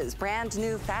pieces, brand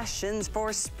new fashions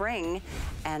for spring.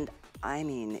 And I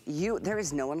mean, there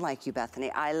is no one like you, Bethenny.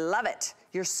 I love it.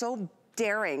 You're so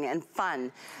daring and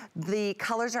fun. The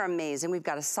colors are amazing. We've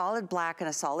got a solid black and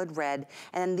a solid red.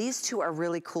 And these two are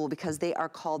really cool because they are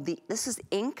called this is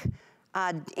ink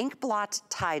blot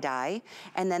tie-dye,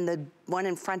 and then the one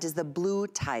in front is the blue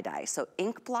tie-dye. So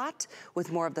ink blot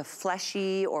with more of the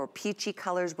fleshy or peachy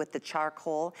colors with the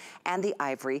charcoal and the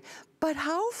ivory. But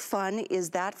how fun is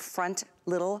that front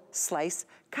little slice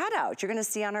cutout you're gonna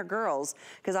see on our girls?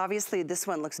 Because obviously this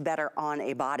one looks better on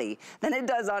a body than it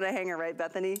does on a hanger, right,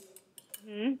 Bethenny?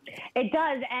 Mm-hmm. It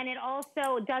does, and it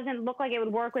also doesn't look like it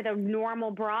would work with a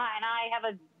normal bra, and I have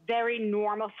a very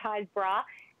normal size bra,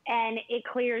 and it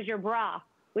clears your bra,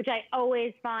 which I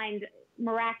always find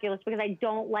miraculous because I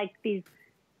don't like these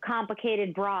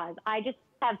complicated bras. I just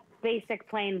have basic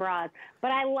plain bras. But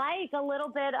I like a little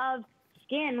bit of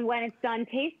skin when it's done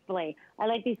tastefully. I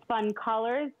like these fun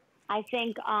colors. I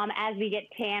think as we get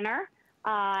tanner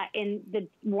in the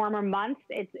warmer months,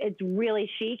 it's really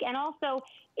chic. And also,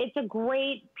 it's a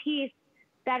great piece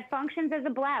that functions as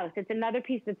a blouse. It's another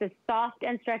piece that's as soft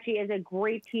and stretchy as a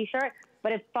great T-shirt,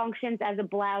 but it functions as a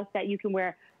blouse that you can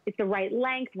wear. It's the right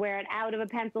length, wear it out of a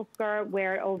pencil skirt,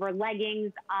 wear it over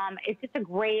leggings. It's just a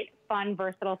great, fun,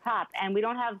 versatile top. And we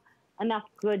don't have enough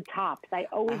good tops. I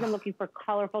always am looking for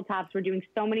colorful tops. We're doing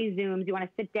so many Zooms. You want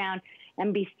to sit down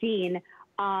and be seen.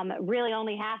 Really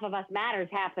only half of us matters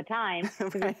half the time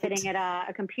because we're sitting at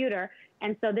a computer.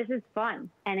 And so this is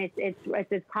fun, and it's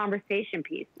this conversation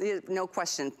piece. No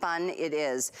question, fun it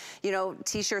is. You know,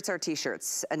 T-shirts are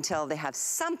T-shirts until they have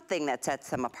something that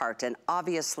sets them apart, and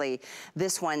obviously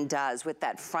this one does with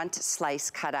that front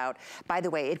slice cutout. By the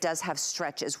way, it does have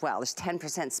stretch as well. There's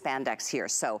 10% spandex here,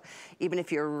 so even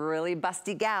if you're a really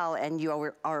busty gal and you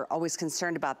are always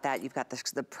concerned about that, you've got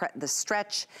the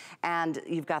stretch and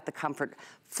you've got the comfort.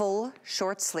 Full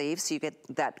short sleeves, so you get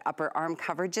that upper arm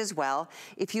coverage as well.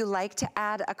 If you like to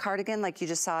add a cardigan like you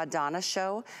just saw Donna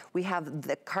show, we have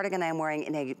the cardigan I'm wearing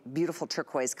in a beautiful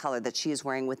turquoise color that she is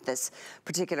wearing with this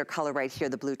particular color right here,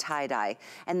 the blue tie-dye.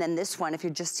 And then this one, if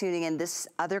you're just tuning in, this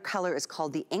other color is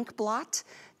called the ink blot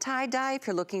tie-dye. If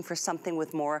you're looking for something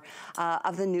with more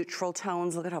of the neutral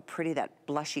tones, look at how pretty that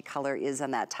blushy color is on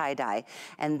that tie-dye.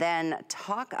 And then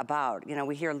talk about, you know,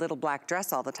 we hear little black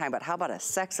dress all the time, but how about a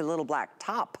sexy little black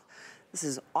top? This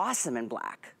is awesome in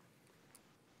black.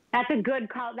 That's a good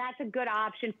call. That's a good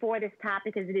option for this top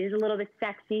because it is a little bit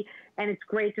sexy, and it's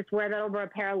great. Just wear that over a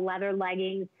pair of leather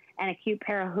leggings and a cute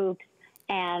pair of hoops,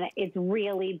 and it's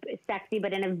really sexy,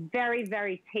 but in a very,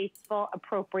 very tasteful,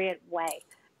 appropriate way.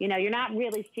 You know, you're not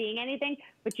really seeing anything,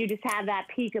 but you just have that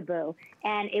peekaboo,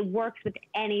 and it works with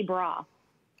any bra.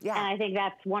 Yeah. And I think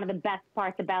that's one of the best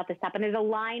parts about this top. And there's a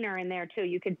liner in there too.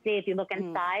 You can see if you look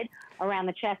inside around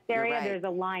the chest area, there's a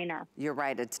liner. You're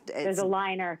right. There's a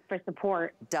liner for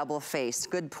support. Double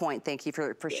faced. Good point. Thank you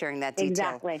for sharing that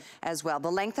detail as well.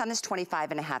 The length on this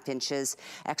 25.5 inches,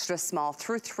 extra small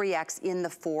through 3X in the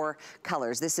 4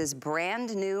 colors. This is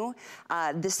brand new.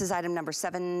 This is item number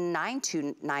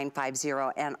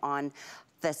 792950, and on,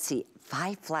 let's see,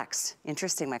 5 flex.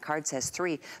 Interesting, my card says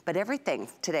 3, but everything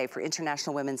today for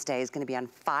International Women's Day is gonna be on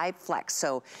 5 flex.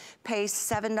 So pay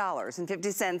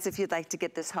 $7.50 if you'd like to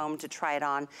get this home to try it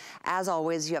on. As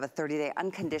always, you have a 30-day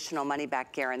unconditional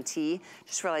money-back guarantee.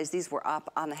 Just realized these were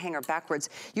up on the hanger backwards.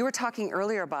 You were talking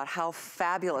earlier about how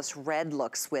fabulous red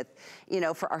looks with, you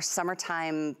know, for our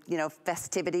summertime, you know,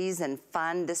 festivities and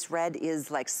fun. This red is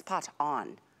like spot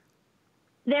on.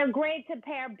 They're great to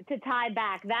tie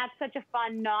back. That's such a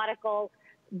fun nautical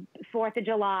 4th of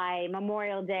July,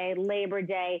 Memorial Day, Labor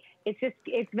Day.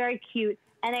 It's very cute.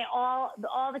 And all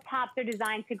the tops are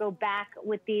designed to go back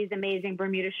with these amazing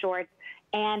Bermuda shorts.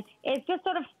 And it's just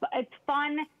sort of, it's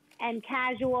fun and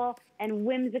casual and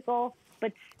whimsical,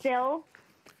 but still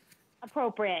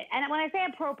appropriate. And when I say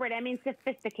appropriate, I mean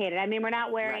sophisticated. I mean, we're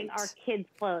not wearing our kids'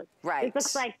 clothes. Right. It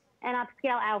looks like an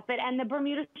upscale outfit, and the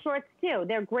Bermuda shorts too.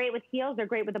 They're great with heels. They're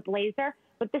great with a blazer.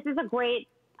 But this is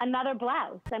another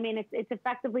blouse. I mean, it's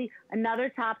effectively another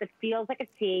top that feels like a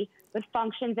tee but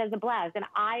functions as a blouse. And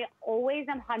I always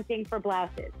am hunting for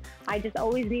blouses. I just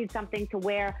always need something to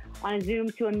wear on a Zoom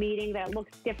to a meeting that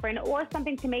looks different, or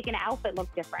something to make an outfit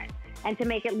look different and to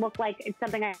make it look like it's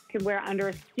something I could wear under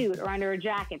a suit or under a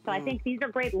jacket. So I think these are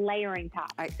great layering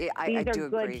tops. These are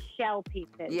good shell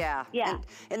pieces. Yeah.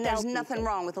 And there's nothing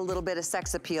wrong with a little bit of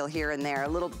sex appeal here and there, a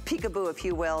little peekaboo, if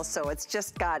you will. So it's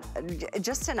just got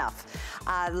just enough.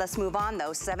 Let's move on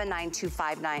though.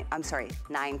 79259. I'm sorry,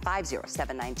 950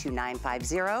 792-950.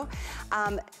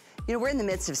 You know, we're in the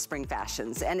midst of spring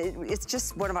fashions, and it's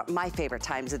just one of my favorite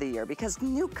times of the year, because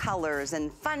new colors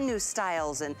and fun new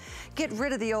styles, and get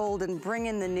rid of the old and bring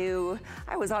in the new.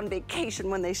 I was on vacation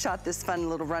when they shot this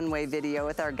fun little runway video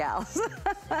with our gals.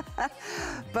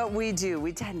 But we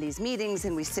attend these meetings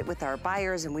and we sit with our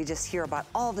buyers and we just hear about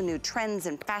all the new trends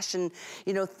and fashion,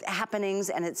 you know,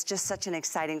 happenings, and it's just such an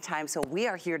exciting time. So we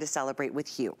are here to celebrate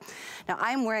with you. Now,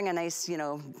 I'm wearing a nice, you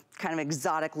know, kind of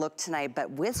exotic look tonight, but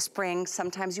with spring,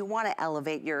 sometimes you want to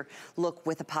elevate your look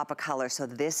with a pop of color. So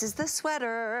this is the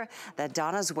sweater that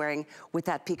Donna's wearing with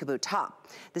that peekaboo top.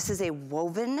 This is a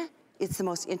woven, it's the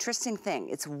most interesting thing.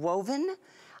 It's woven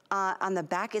on the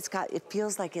back. It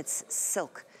feels like it's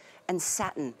silk and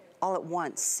satin all at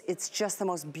once. It's just the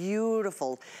most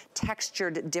beautiful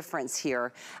textured difference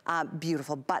here.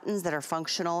 Beautiful buttons that are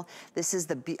functional. This is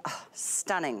the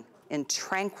stunning in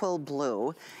tranquil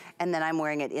blue. And then I'm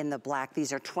wearing it in the black.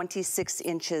 These are 26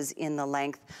 inches in the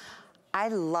length. I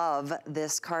love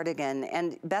this cardigan.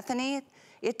 And Bethenny,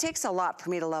 it takes a lot for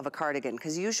me to love a cardigan,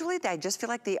 because usually I just feel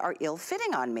like they are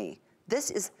ill-fitting on me. This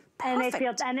is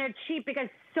perfect. And they're cheap, because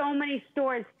so many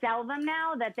stores sell them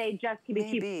now that they just can be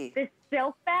cheap. This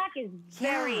silk back is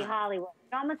very Hollywood.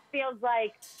 It almost feels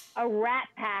like a Rat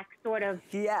Pack sort of.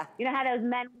 Yeah. You know how those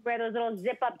men wear those little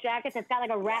zip-up jackets? It's got like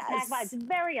a Rat Pack vibe. It's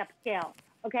very upscale.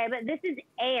 Okay, but this is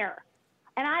Air.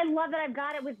 And I love that I've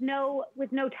got it with no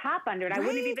top under it. I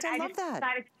wouldn't even, I just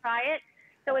decided to try it.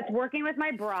 So it's working with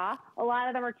my bra. A lot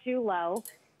of them are too low.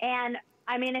 And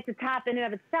I mean, it's a top in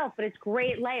and of itself, but it's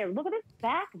great layer. Look at this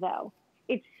back though.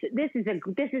 This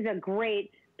is a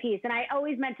great piece. And I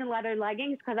always mention leather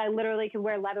leggings, because I literally can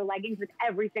wear leather leggings with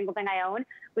every single thing I own.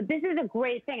 But this is a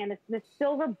great thing. And the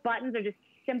silver buttons are just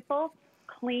simple,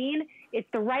 clean. It's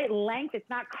the right length. It's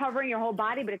not covering your whole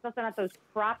body, but it's also not those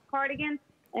crop cardigans.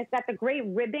 And it's got the great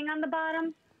ribbing on the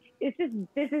bottom. This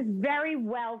is very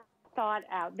well thought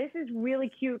out. This is really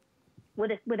cute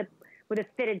with a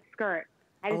fitted skirt.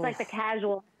 I just like the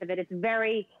casual of it. It's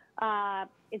very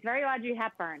Audrey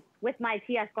Hepburn with my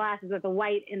TS glasses with the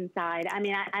white inside. I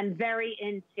mean, I'm very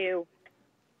into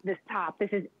this top. This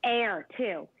is Air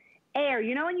too. Air.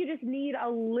 You know when you just need a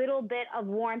little bit of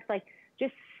warmth, like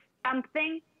just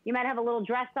something. You might have a little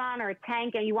dress on or a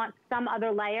tank and you want some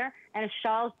other layer, and a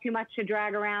shawl's too much to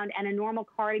drag around, and a normal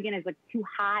cardigan is like too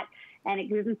hot and it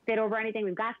doesn't fit over anything.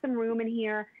 We've got some room in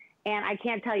here, and I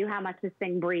can't tell you how much this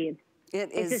thing breathes.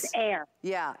 It's just air.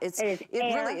 Yeah, it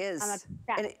really is.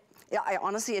 And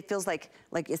honestly, it feels like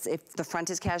if the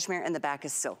front is cashmere and the back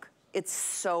is silk. It's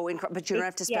so incredible, but you don't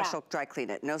have to special dry clean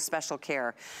it, no special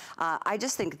care. I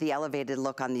just think the elevated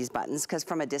look on these buttons, because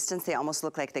from a distance, they almost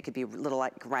look like they could be little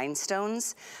like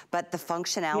rhinestones, but the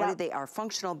functionality, they are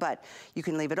functional, but you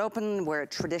can leave it open, wear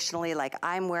it traditionally like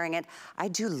I'm wearing it. I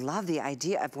do love the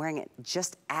idea of wearing it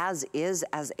just as is,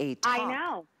 as a top. I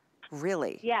know.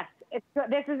 Really. Yes,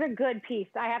 this is a good piece.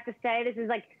 I have to say,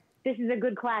 this is a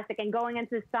good classic. And going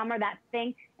into the summer, that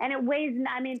thing, and it weighs,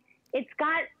 I mean, it's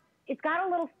got a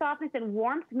little softness and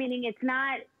warmth, meaning it's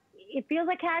not, it feels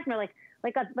like cashmere,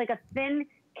 like a thin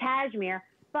cashmere,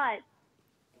 but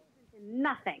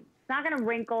nothing. It's not going to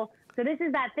wrinkle. So this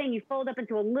is that thing you fold up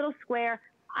into a little square.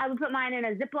 I would put mine in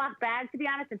a Ziploc bag, to be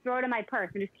honest, and throw it in my purse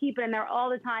and just keep it in there all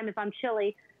the time if I'm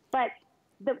chilly. But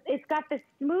it's got this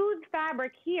smooth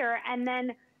fabric here, and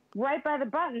then right by the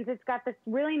buttons, it's got this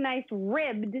really nice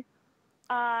ribbed,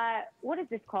 what is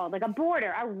this called? Like a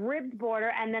border, a ribbed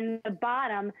border, and then the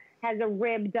bottom has a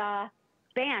ribbed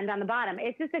band on the bottom.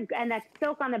 It's just and that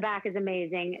silk on the back is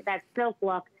amazing. That silk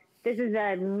look. This is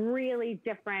a really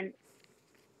different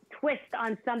twist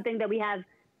on something that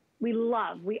we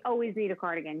love. We always need a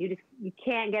cardigan. You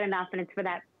can't get enough, and it's for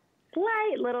that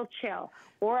slight little chill,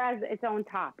 or as its own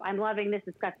top. I'm loving this.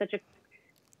 It's got such a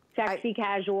sexy,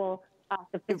 casual,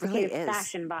 sophisticated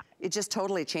fashion vibe. It just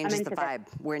totally changes the vibe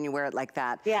when you wear it like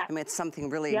that. Yeah. I mean, it's something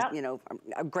really, you know,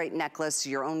 a great necklace,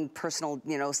 your own personal,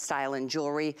 you know, style and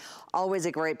jewelry. Always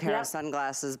a great pair of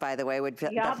sunglasses, by the way, which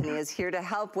Bethenny is here to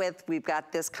help with. We've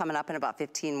got this coming up in about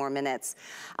 15 more minutes.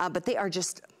 But they are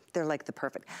just, they're like the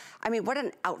perfect, I mean, what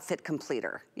an outfit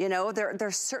completer. You know,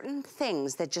 there's certain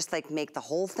things that just like make the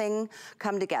whole thing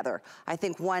come together. I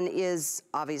think one is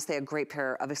obviously a great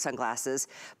pair of sunglasses,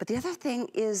 but the other thing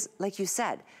is, like you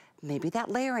said, maybe that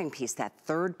layering piece, that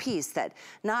third piece that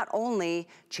not only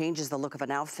changes the look of an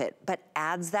outfit, but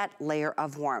adds that layer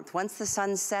of warmth. Once the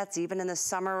sun sets, even in the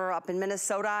summer up in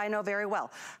Minnesota, I know very well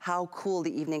how cool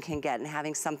the evening can get, and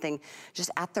having something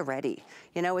just at the ready.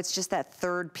 You know, it's just that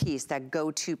third piece, that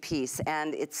go-to piece,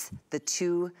 and it's the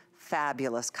two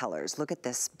fabulous colors. Look at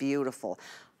this, beautiful.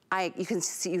 You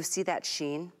see that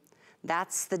sheen?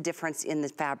 That's the difference in the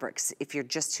fabrics. If you're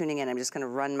just tuning in, I'm just gonna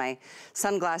run my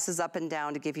sunglasses up and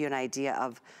down to give you an idea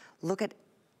of, look at,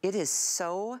 it is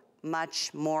so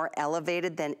much more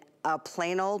elevated than a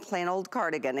plain old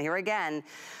cardigan. Here again,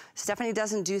 Stephanie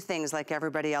doesn't do things like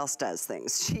everybody else does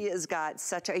things. She has got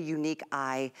such a unique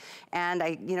eye, and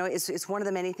you know, it's one of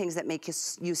the many things that make you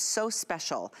so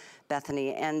special,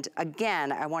 Bethenny. And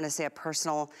again, I want to say a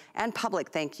personal and public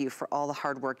thank you for all the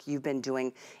hard work you've been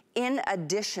doing, in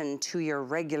addition to your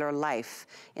regular life,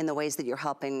 in the ways that you're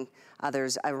helping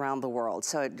others around the world.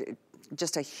 So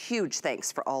just a huge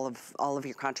thanks for all of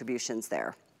your contributions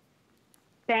there.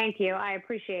 Thank you. I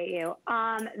appreciate you.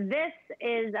 This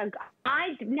is it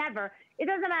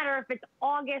doesn't matter if it's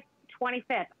August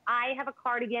 25th. I have a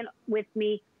cardigan with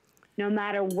me no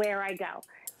matter where I go.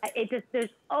 There's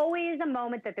always a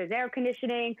moment that there's air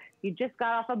conditioning, you just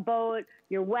got off a boat,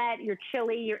 you're wet, you're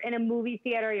chilly, you're in a movie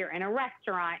theater, you're in a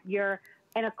restaurant, you're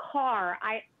in a car.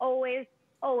 I always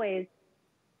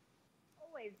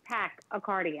pack a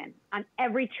cardigan. On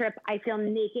every trip, I feel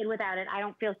naked without it. I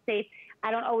don't feel safe. I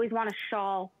don't always want a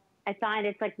shawl. I find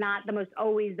it's like not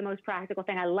always the most practical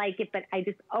thing. I like it, but I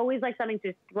just always like something to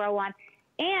just throw on.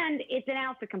 And it's an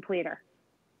outfit completer.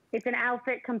 It's an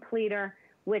outfit completer,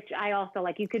 which I also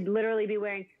like. You could literally be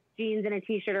wearing jeans and a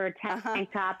t-shirt or a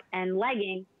tank top and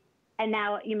leggings, and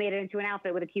now you made it into an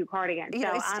outfit with a cute cardigan. You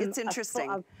know, it's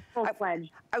interesting.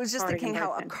 I was just thinking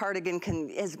how a cardigan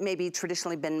has maybe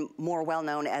traditionally been more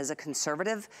well-known as a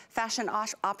conservative fashion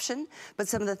option, but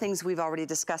some of the things we've already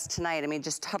discussed tonight, I mean,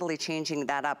 just totally changing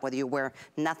that up, whether you wear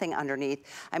nothing underneath.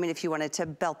 I mean, if you wanted to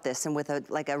belt this and with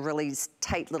like a really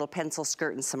tight little pencil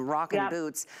skirt and some rockin'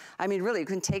 boots, I mean, really, you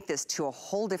can take this to a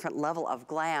whole different level of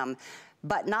glam,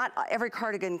 but not every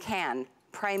cardigan can.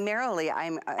 Primarily,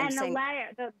 I'm saying— And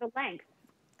the length.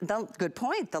 Good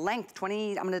point. The length, I'm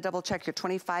going to double check here,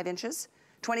 25 inches,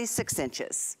 26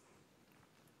 inches.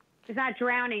 It's not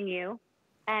drowning you,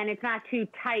 and it's not too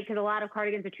tight, because a lot of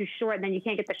cardigans are too short, and then you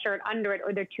can't get the shirt under it,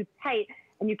 or they're too tight,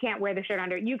 and you can't wear the shirt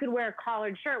under it. You could wear a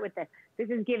collared shirt with this. This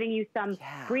is giving you some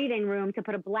breathing room to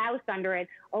put a blouse under it.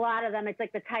 A lot of them, it's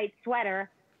like the tight sweater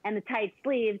and the tight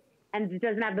sleeves, and it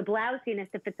doesn't have the blousiness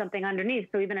to fit something underneath.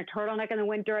 So even a turtleneck in the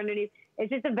winter underneath.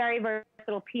 It's just a very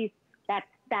versatile piece.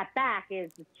 That back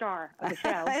is the star of the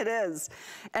show. It is.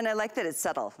 And I like that it's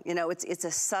subtle. You know, it's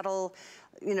a subtle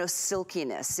you know,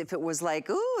 silkiness. If it was like,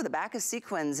 ooh, the back is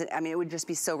sequins, I mean, it would just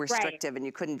be so restrictive and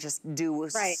you couldn't just do,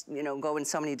 you know, go in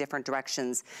so many different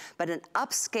directions. But an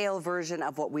upscale version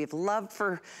of what we've loved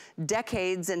for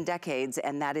decades and decades,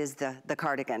 and that is the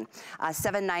cardigan.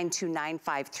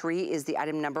 792953 is the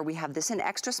item number. We have this in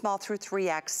extra small through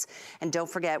 3X. And don't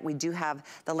forget, we do have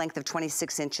the length of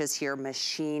 26 inches here,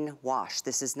 machine wash.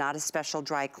 This is not a special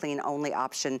dry clean only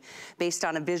option based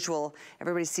on a visual.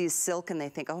 Everybody sees silk and they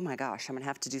think, oh my gosh, I'm gonna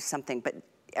have to do something, but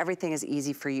everything is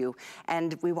easy for you.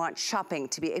 And we want shopping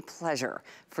to be a pleasure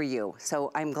for you.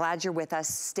 So I'm glad you're with us.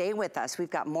 Stay with us. We've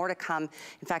got more to come.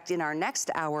 In fact, in our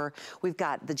next hour, we've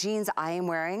got the jeans I am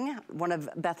wearing, one of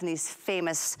Bethenny's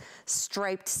famous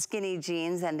striped skinny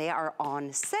jeans, and they are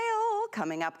on sale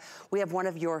coming up. We have one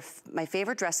of my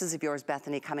favorite dresses of yours,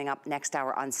 Bethenny, coming up next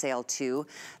hour on sale too.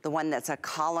 The one that's a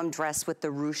column dress with the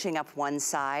ruching up one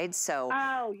side. So.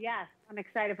 Oh, yes. I'm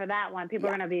excited for that one. People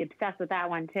are going to be obsessed with that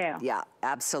one too. Yeah,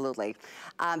 absolutely.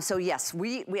 So yes,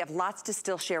 we have lots to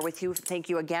still share with you. Thank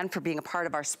you again for being a part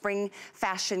of our spring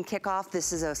fashion kickoff.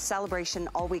 This is a celebration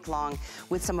all week long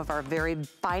with some of our very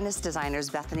finest designers.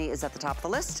 Bethenny is at the top of the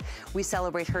list. We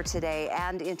celebrate her today,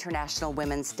 and International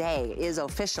Women's Day is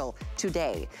official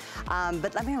today.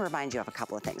 But let me remind you of a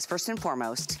couple of things. First and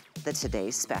foremost, the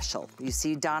today's special. You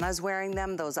see Donna's wearing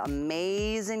them, those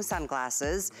amazing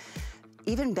sunglasses.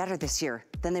 Even better this year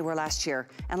than they were last year.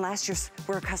 And last year's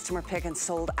were a customer pick and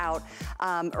sold out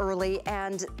early,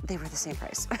 and they were the same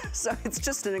price. So it's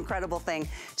just an incredible thing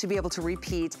to be able to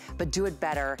repeat, but do it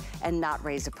better and not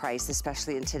raise the price,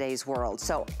 especially in today's world.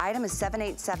 So item is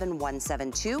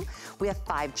 787172. We have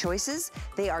 5 choices.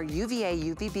 They are UVA,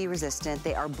 UVB resistant.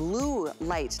 They are blue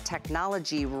light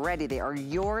technology ready. They are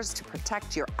yours to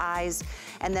protect your eyes.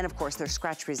 And then of course they're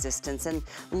scratch resistance and,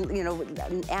 you know,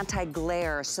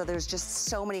 anti-glare. So there's just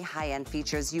so many high-end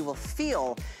features. You will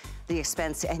feel the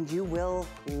expense and you will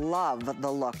love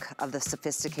the look of the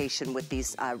sophistication with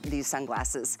these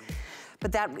sunglasses.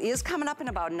 But that is coming up in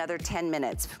about another 10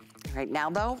 minutes. Right now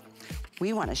though,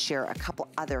 we want to share a couple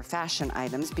other fashion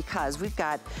items because we've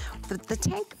got the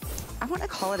tank. I want to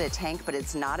call it a tank, but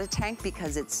it's not a tank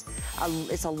because it's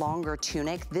a longer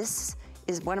tunic. This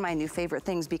is one of my new favorite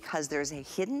things because there's a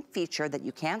hidden feature that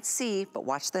you can't see, but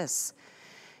watch this.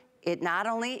 It not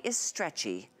only is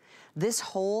stretchy, this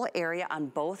whole area on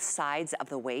both sides of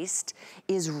the waist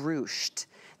is ruched.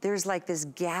 There's like this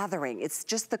gathering. It's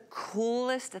just the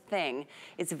coolest thing.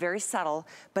 It's very subtle,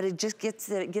 but it just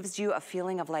gives you a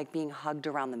feeling of like being hugged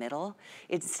around the middle,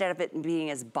 instead of it being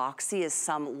as boxy as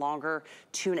some longer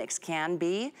tunics can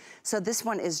be. So this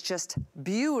one is just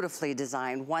beautifully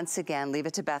designed. Once again, leave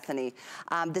it to Bethenny.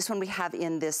 This one we have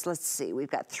in this, let's see, we've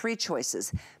got 3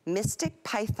 choices. Mystic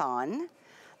Python.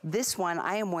 This one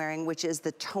I am wearing, which is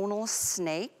the tonal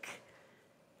snake.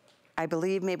 I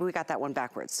believe maybe we got that one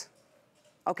backwards.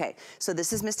 Okay, so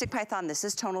this is Mystic Python, this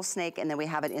is tonal snake, and then we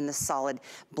have it in the solid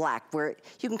black, where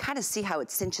you can kind of see how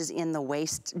it cinches in the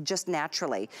waist just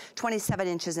naturally. 27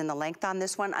 inches in the length on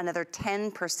this one, another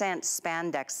 10%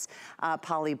 spandex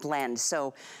poly blend.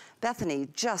 So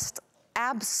Bethenny, just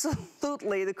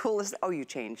absolutely the coolest. Oh, you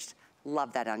changed.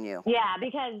 Love that on you. Yeah,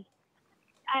 because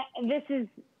this is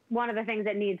one of the things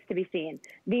that needs to be seen.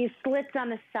 These slits on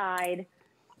the side,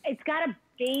 it's got a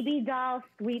baby doll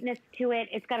sweetness to it.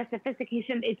 It's got a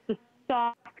sophistication. It's the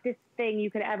softest thing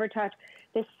you could ever touch.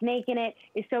 The snake in it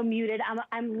is so muted.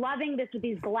 I'm loving this with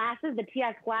these glasses, the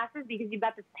TS glasses, because you've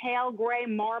got this pale gray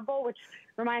marble, which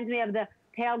reminds me of the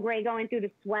pale gray going through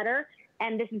the sweater.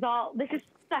 And this is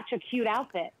such a cute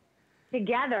outfit.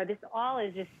 Together, this all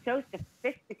is just so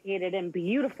sophisticated and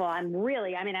beautiful. I'm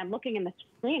looking in the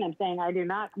screen, I'm saying I do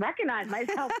not recognize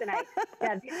myself tonight.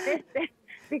 Yeah,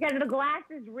 because the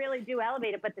glasses really do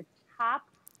elevate it, but the top,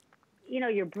 you know,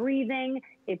 you're breathing,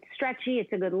 it's stretchy,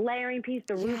 it's a good layering piece.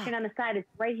 The ruching on the side is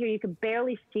right here. You can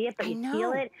barely see it, but you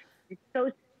feel it. It's so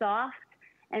soft,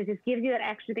 and it just gives you that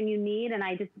extra thing you need, and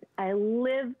I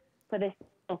live for this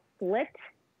little slit.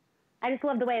 I just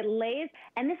love the way it lays.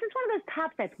 And this is one of those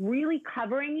tops that's really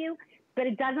covering you, but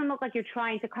it doesn't look like you're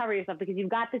trying to cover yourself because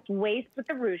you've got this waist with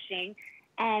the ruching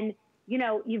and, you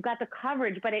know, you've got the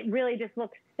coverage, but it really just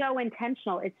looks so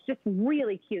intentional. It's just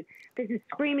really cute. This is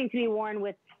screaming to be worn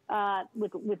with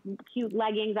cute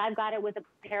leggings. I've got it with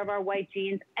a pair of our white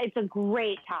jeans. It's a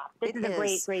great top. This is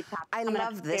a great top. I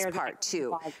love this part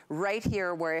too. Right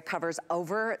here where it covers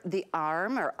over the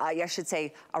arm, or I should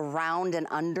say around and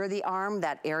under the arm,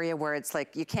 that area where it's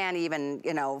like you can't even,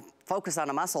 you know, focus on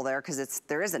a muscle there because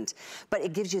there isn't, but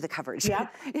it gives you the coverage.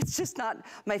 Yep. It's just not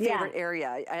my favorite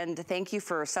area. And thank you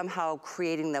for somehow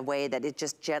creating the way that it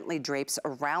just gently drapes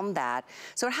around that.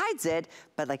 So it hides it,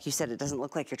 but like you said, it doesn't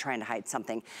look like you're trying to hide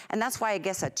something. And that's why I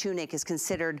guess a tunic is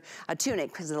considered a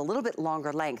tunic because it's a little bit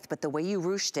longer length, but the way you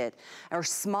ruched it, or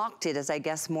smocked it is I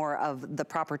guess more of the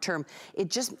proper term,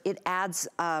 it adds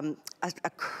a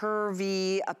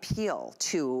curvy appeal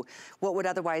to what would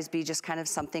otherwise be just kind of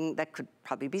something that could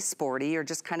probably be sporty or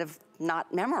just kind of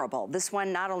not memorable. This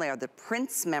one, not only are the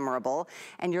prints memorable,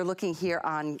 and you're looking here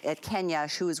at Kenya,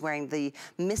 who is wearing the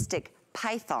Mystic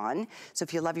Python. So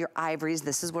if you love your ivories,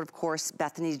 this is what, of course,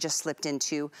 Bethenny just slipped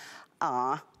into.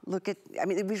 Look at, I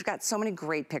mean, we've got so many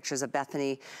great pictures of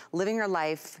Bethenny living her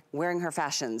life, wearing her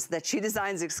fashions that she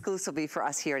designs exclusively for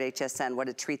us here at HSN. What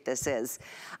a treat this is.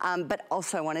 But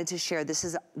also I wanted to share, this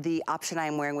is the option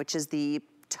I'm wearing, which is the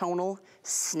tonal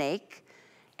snake.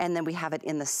 And then we have it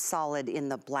in the solid, in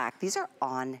the black. These are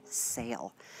on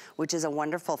sale, which is a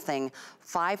wonderful thing.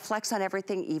 5 flex on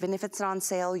everything, even if it's on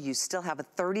sale, you still have a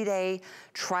 30-day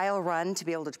trial run to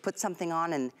be able to put something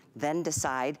on and then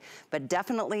decide. But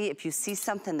definitely, if you see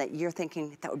something that you're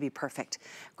thinking that would be perfect,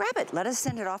 grab it, let us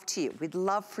send it off to you. We'd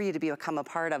love for you to become a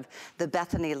part of the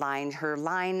Bethenny line. Her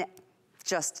line,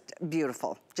 just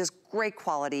beautiful, just great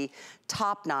quality,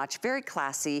 top notch, very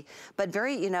classy, but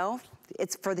very, you know,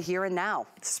 it's for the here and now.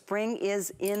 Spring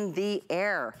is in the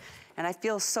air. And I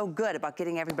feel so good about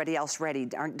getting everybody else ready.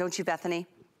 Don't you, Bethenny?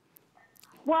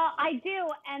 Well, I do.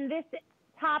 And this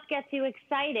top gets you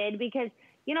excited because,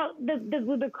 you know,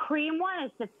 the cream one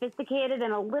is sophisticated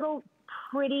and a little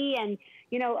pretty and,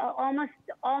 you know,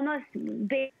 almost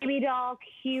baby doll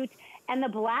cute. And the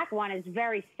black one is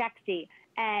very sexy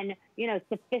and, you know,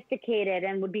 sophisticated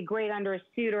and would be great under a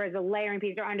suit or as a layering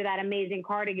piece or under that amazing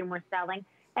cardigan we're selling.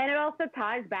 And it also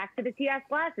ties back to the TS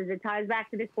glasses. It ties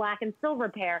back to this black and silver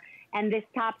pair. And this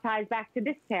top ties back to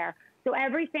this pair. So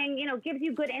everything, you know, gives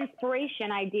you good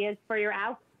inspiration ideas for your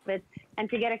outfits and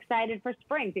to get excited for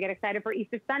spring, to get excited for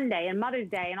Easter Sunday and Mother's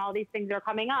Day and all these things that are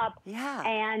coming up. Yeah.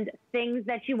 And things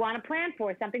that you want to plan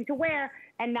for, something to wear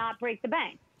and not break the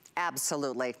bank.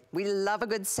 Absolutely. We love a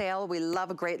good sale. We love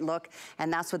a great look.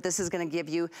 And that's what this is going to give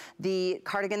you. The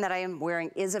cardigan that I am wearing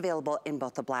is available in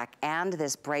both the black and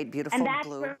this bright, beautiful blue.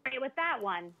 And that's great with that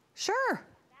one. Sure.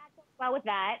 Well, with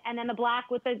that, and then the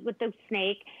black with the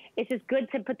snake. It's just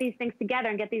good to put these things together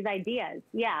and get these ideas.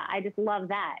 Yeah, I just love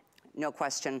that. No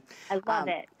question. I love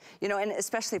it. You know, and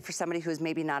especially for somebody who's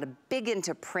maybe not a big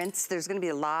into prints, there's going to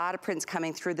be a lot of prints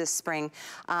coming through this spring.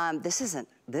 This is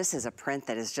a print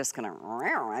that is just going to,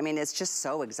 I mean, it's just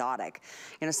so exotic.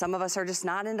 You know, some of us are just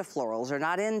not into florals or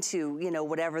not into, you know,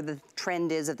 whatever the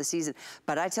trend is of the season.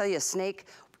 But I tell you, snake,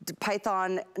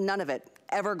 python, none of it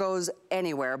ever goes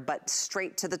anywhere but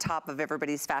straight to the top of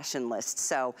everybody's fashion list.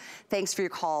 So thanks for your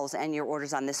calls and your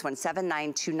orders on this one.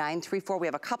 792934. We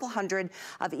have a couple hundred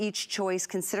of each choice.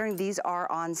 Considering these are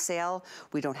on sale,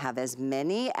 we don't have as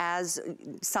many as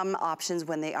some options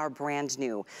when they are brand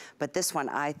new. But this one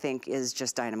I think is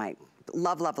just dynamite.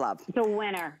 Love, love, love. It's a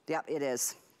winner. Yep, it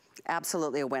is.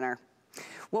 Absolutely a winner.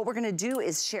 What we're gonna do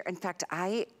is share, in fact,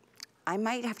 I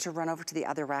might have to run over to the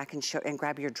other rack and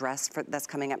grab your dress that's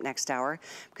coming up next hour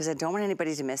because I don't want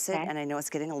anybody to miss it. Okay. And I know it's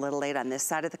getting a little late on this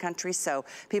side of the country. So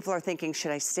people are thinking,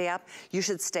 should I stay up? You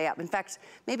should stay up. In fact,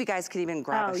 maybe guys could even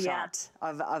grab a shot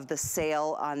of the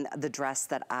sale on the dress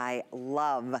that I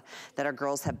love that our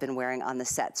girls have been wearing on the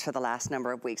sets for the last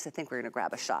number of weeks. I think we're gonna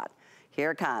grab a shot.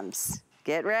 Here it comes.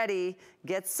 Get ready,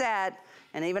 get set.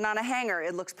 And even on a hanger,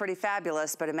 it looks pretty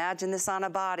fabulous, but imagine this on a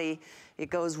body. It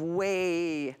goes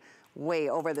way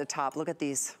over the top. Look at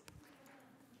these.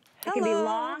 It can be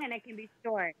long and it can be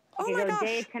short. It can go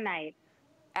day to night.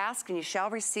 Ask and you shall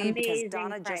receive. Amazing, because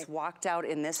Donna just walked out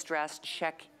in this dress.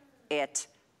 Check it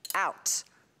out.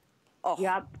 Oh.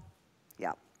 Yep.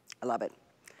 Yep. I love it.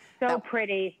 So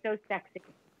pretty, so sexy.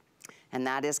 And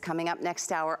that is coming up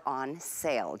next hour on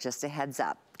sale. Just a heads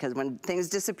up, because when things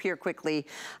disappear quickly,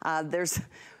 there's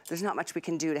not much we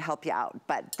can do to help you out.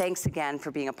 But thanks again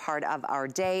for being a part of our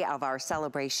day, of our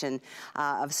celebration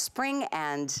of spring.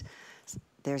 And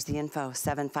there's the info,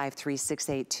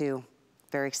 753682.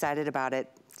 Very excited about it.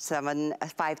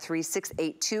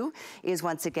 753682 is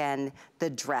once again the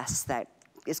dress that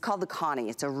is called the Connie.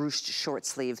 It's a ruched short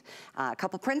sleeve. A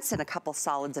couple prints and a couple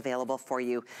solids available for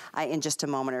you in just a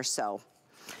moment or so.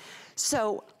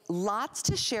 So lots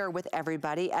to share with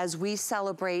everybody as we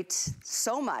celebrate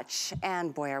so much.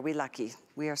 And boy, are we lucky.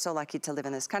 We are so lucky to live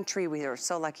in this country. We are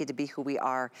so lucky to be who we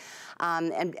are.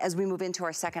 And as we move into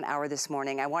our second hour this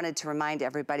morning, I wanted to remind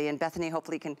everybody, and Bethenny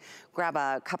hopefully can grab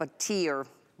a cup of tea or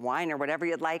wine or whatever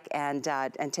you'd like, and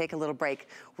take a little break.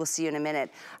 We'll see you in a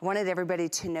minute. I wanted everybody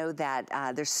to know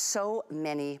that there's so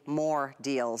many more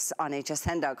deals on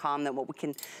hsn.com than what we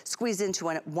can squeeze into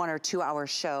a 1 or 2 hour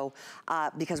show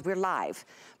because we're live.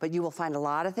 But you will find a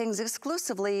lot of things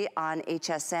exclusively on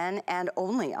HSN and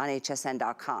only on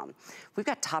hsn.com. We've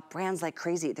got top brands like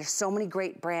crazy. There's so many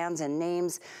great brands and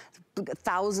names,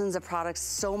 thousands of products,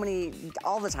 so many,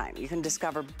 all the time. You can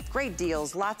discover great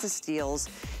deals, lots of steals.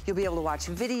 You'll be able to watch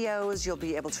videos, you'll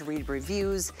be able to read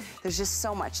reviews. There's just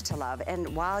so much to love.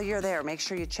 And while you're there, make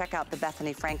sure you check out the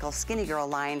Bethenny Frankel Skinny Girl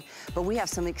line. But we have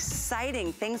some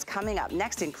exciting things coming up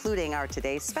next, including our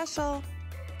today's special.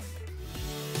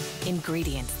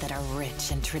 Ingredients that are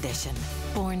rich in tradition,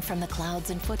 born from the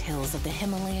clouds and foothills of the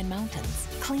Himalayan mountains.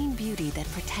 Clean beauty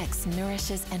that protects,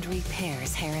 nourishes, and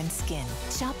repairs hair and skin.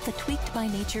 Shop the Tweaked by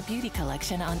Nature Beauty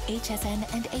Collection on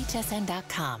HSN and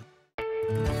hsn.com.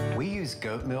 We use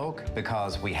goat milk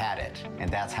because we had it, and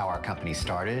that's how our company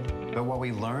started. But what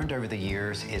we learned over the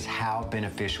years is how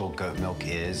beneficial goat milk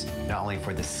is, not only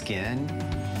for the skin,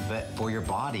 but for your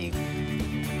body.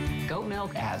 Goat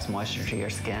milk adds moisture to your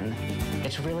skin.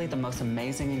 It's really the most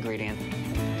amazing ingredient.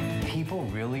 People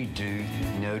really do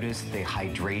notice the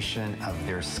hydration of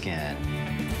their skin.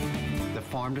 The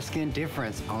farm-to-skin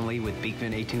difference only with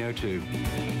Beekman 1802.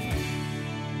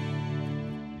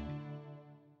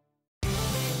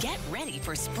 Get ready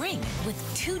for spring with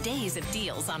 2 days of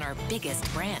deals on our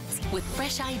biggest brands with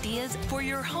fresh ideas for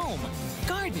your home,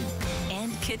 garden,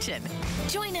 and kitchen.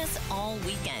 Join us all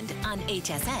weekend on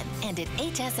HSN and at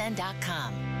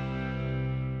hsn.com.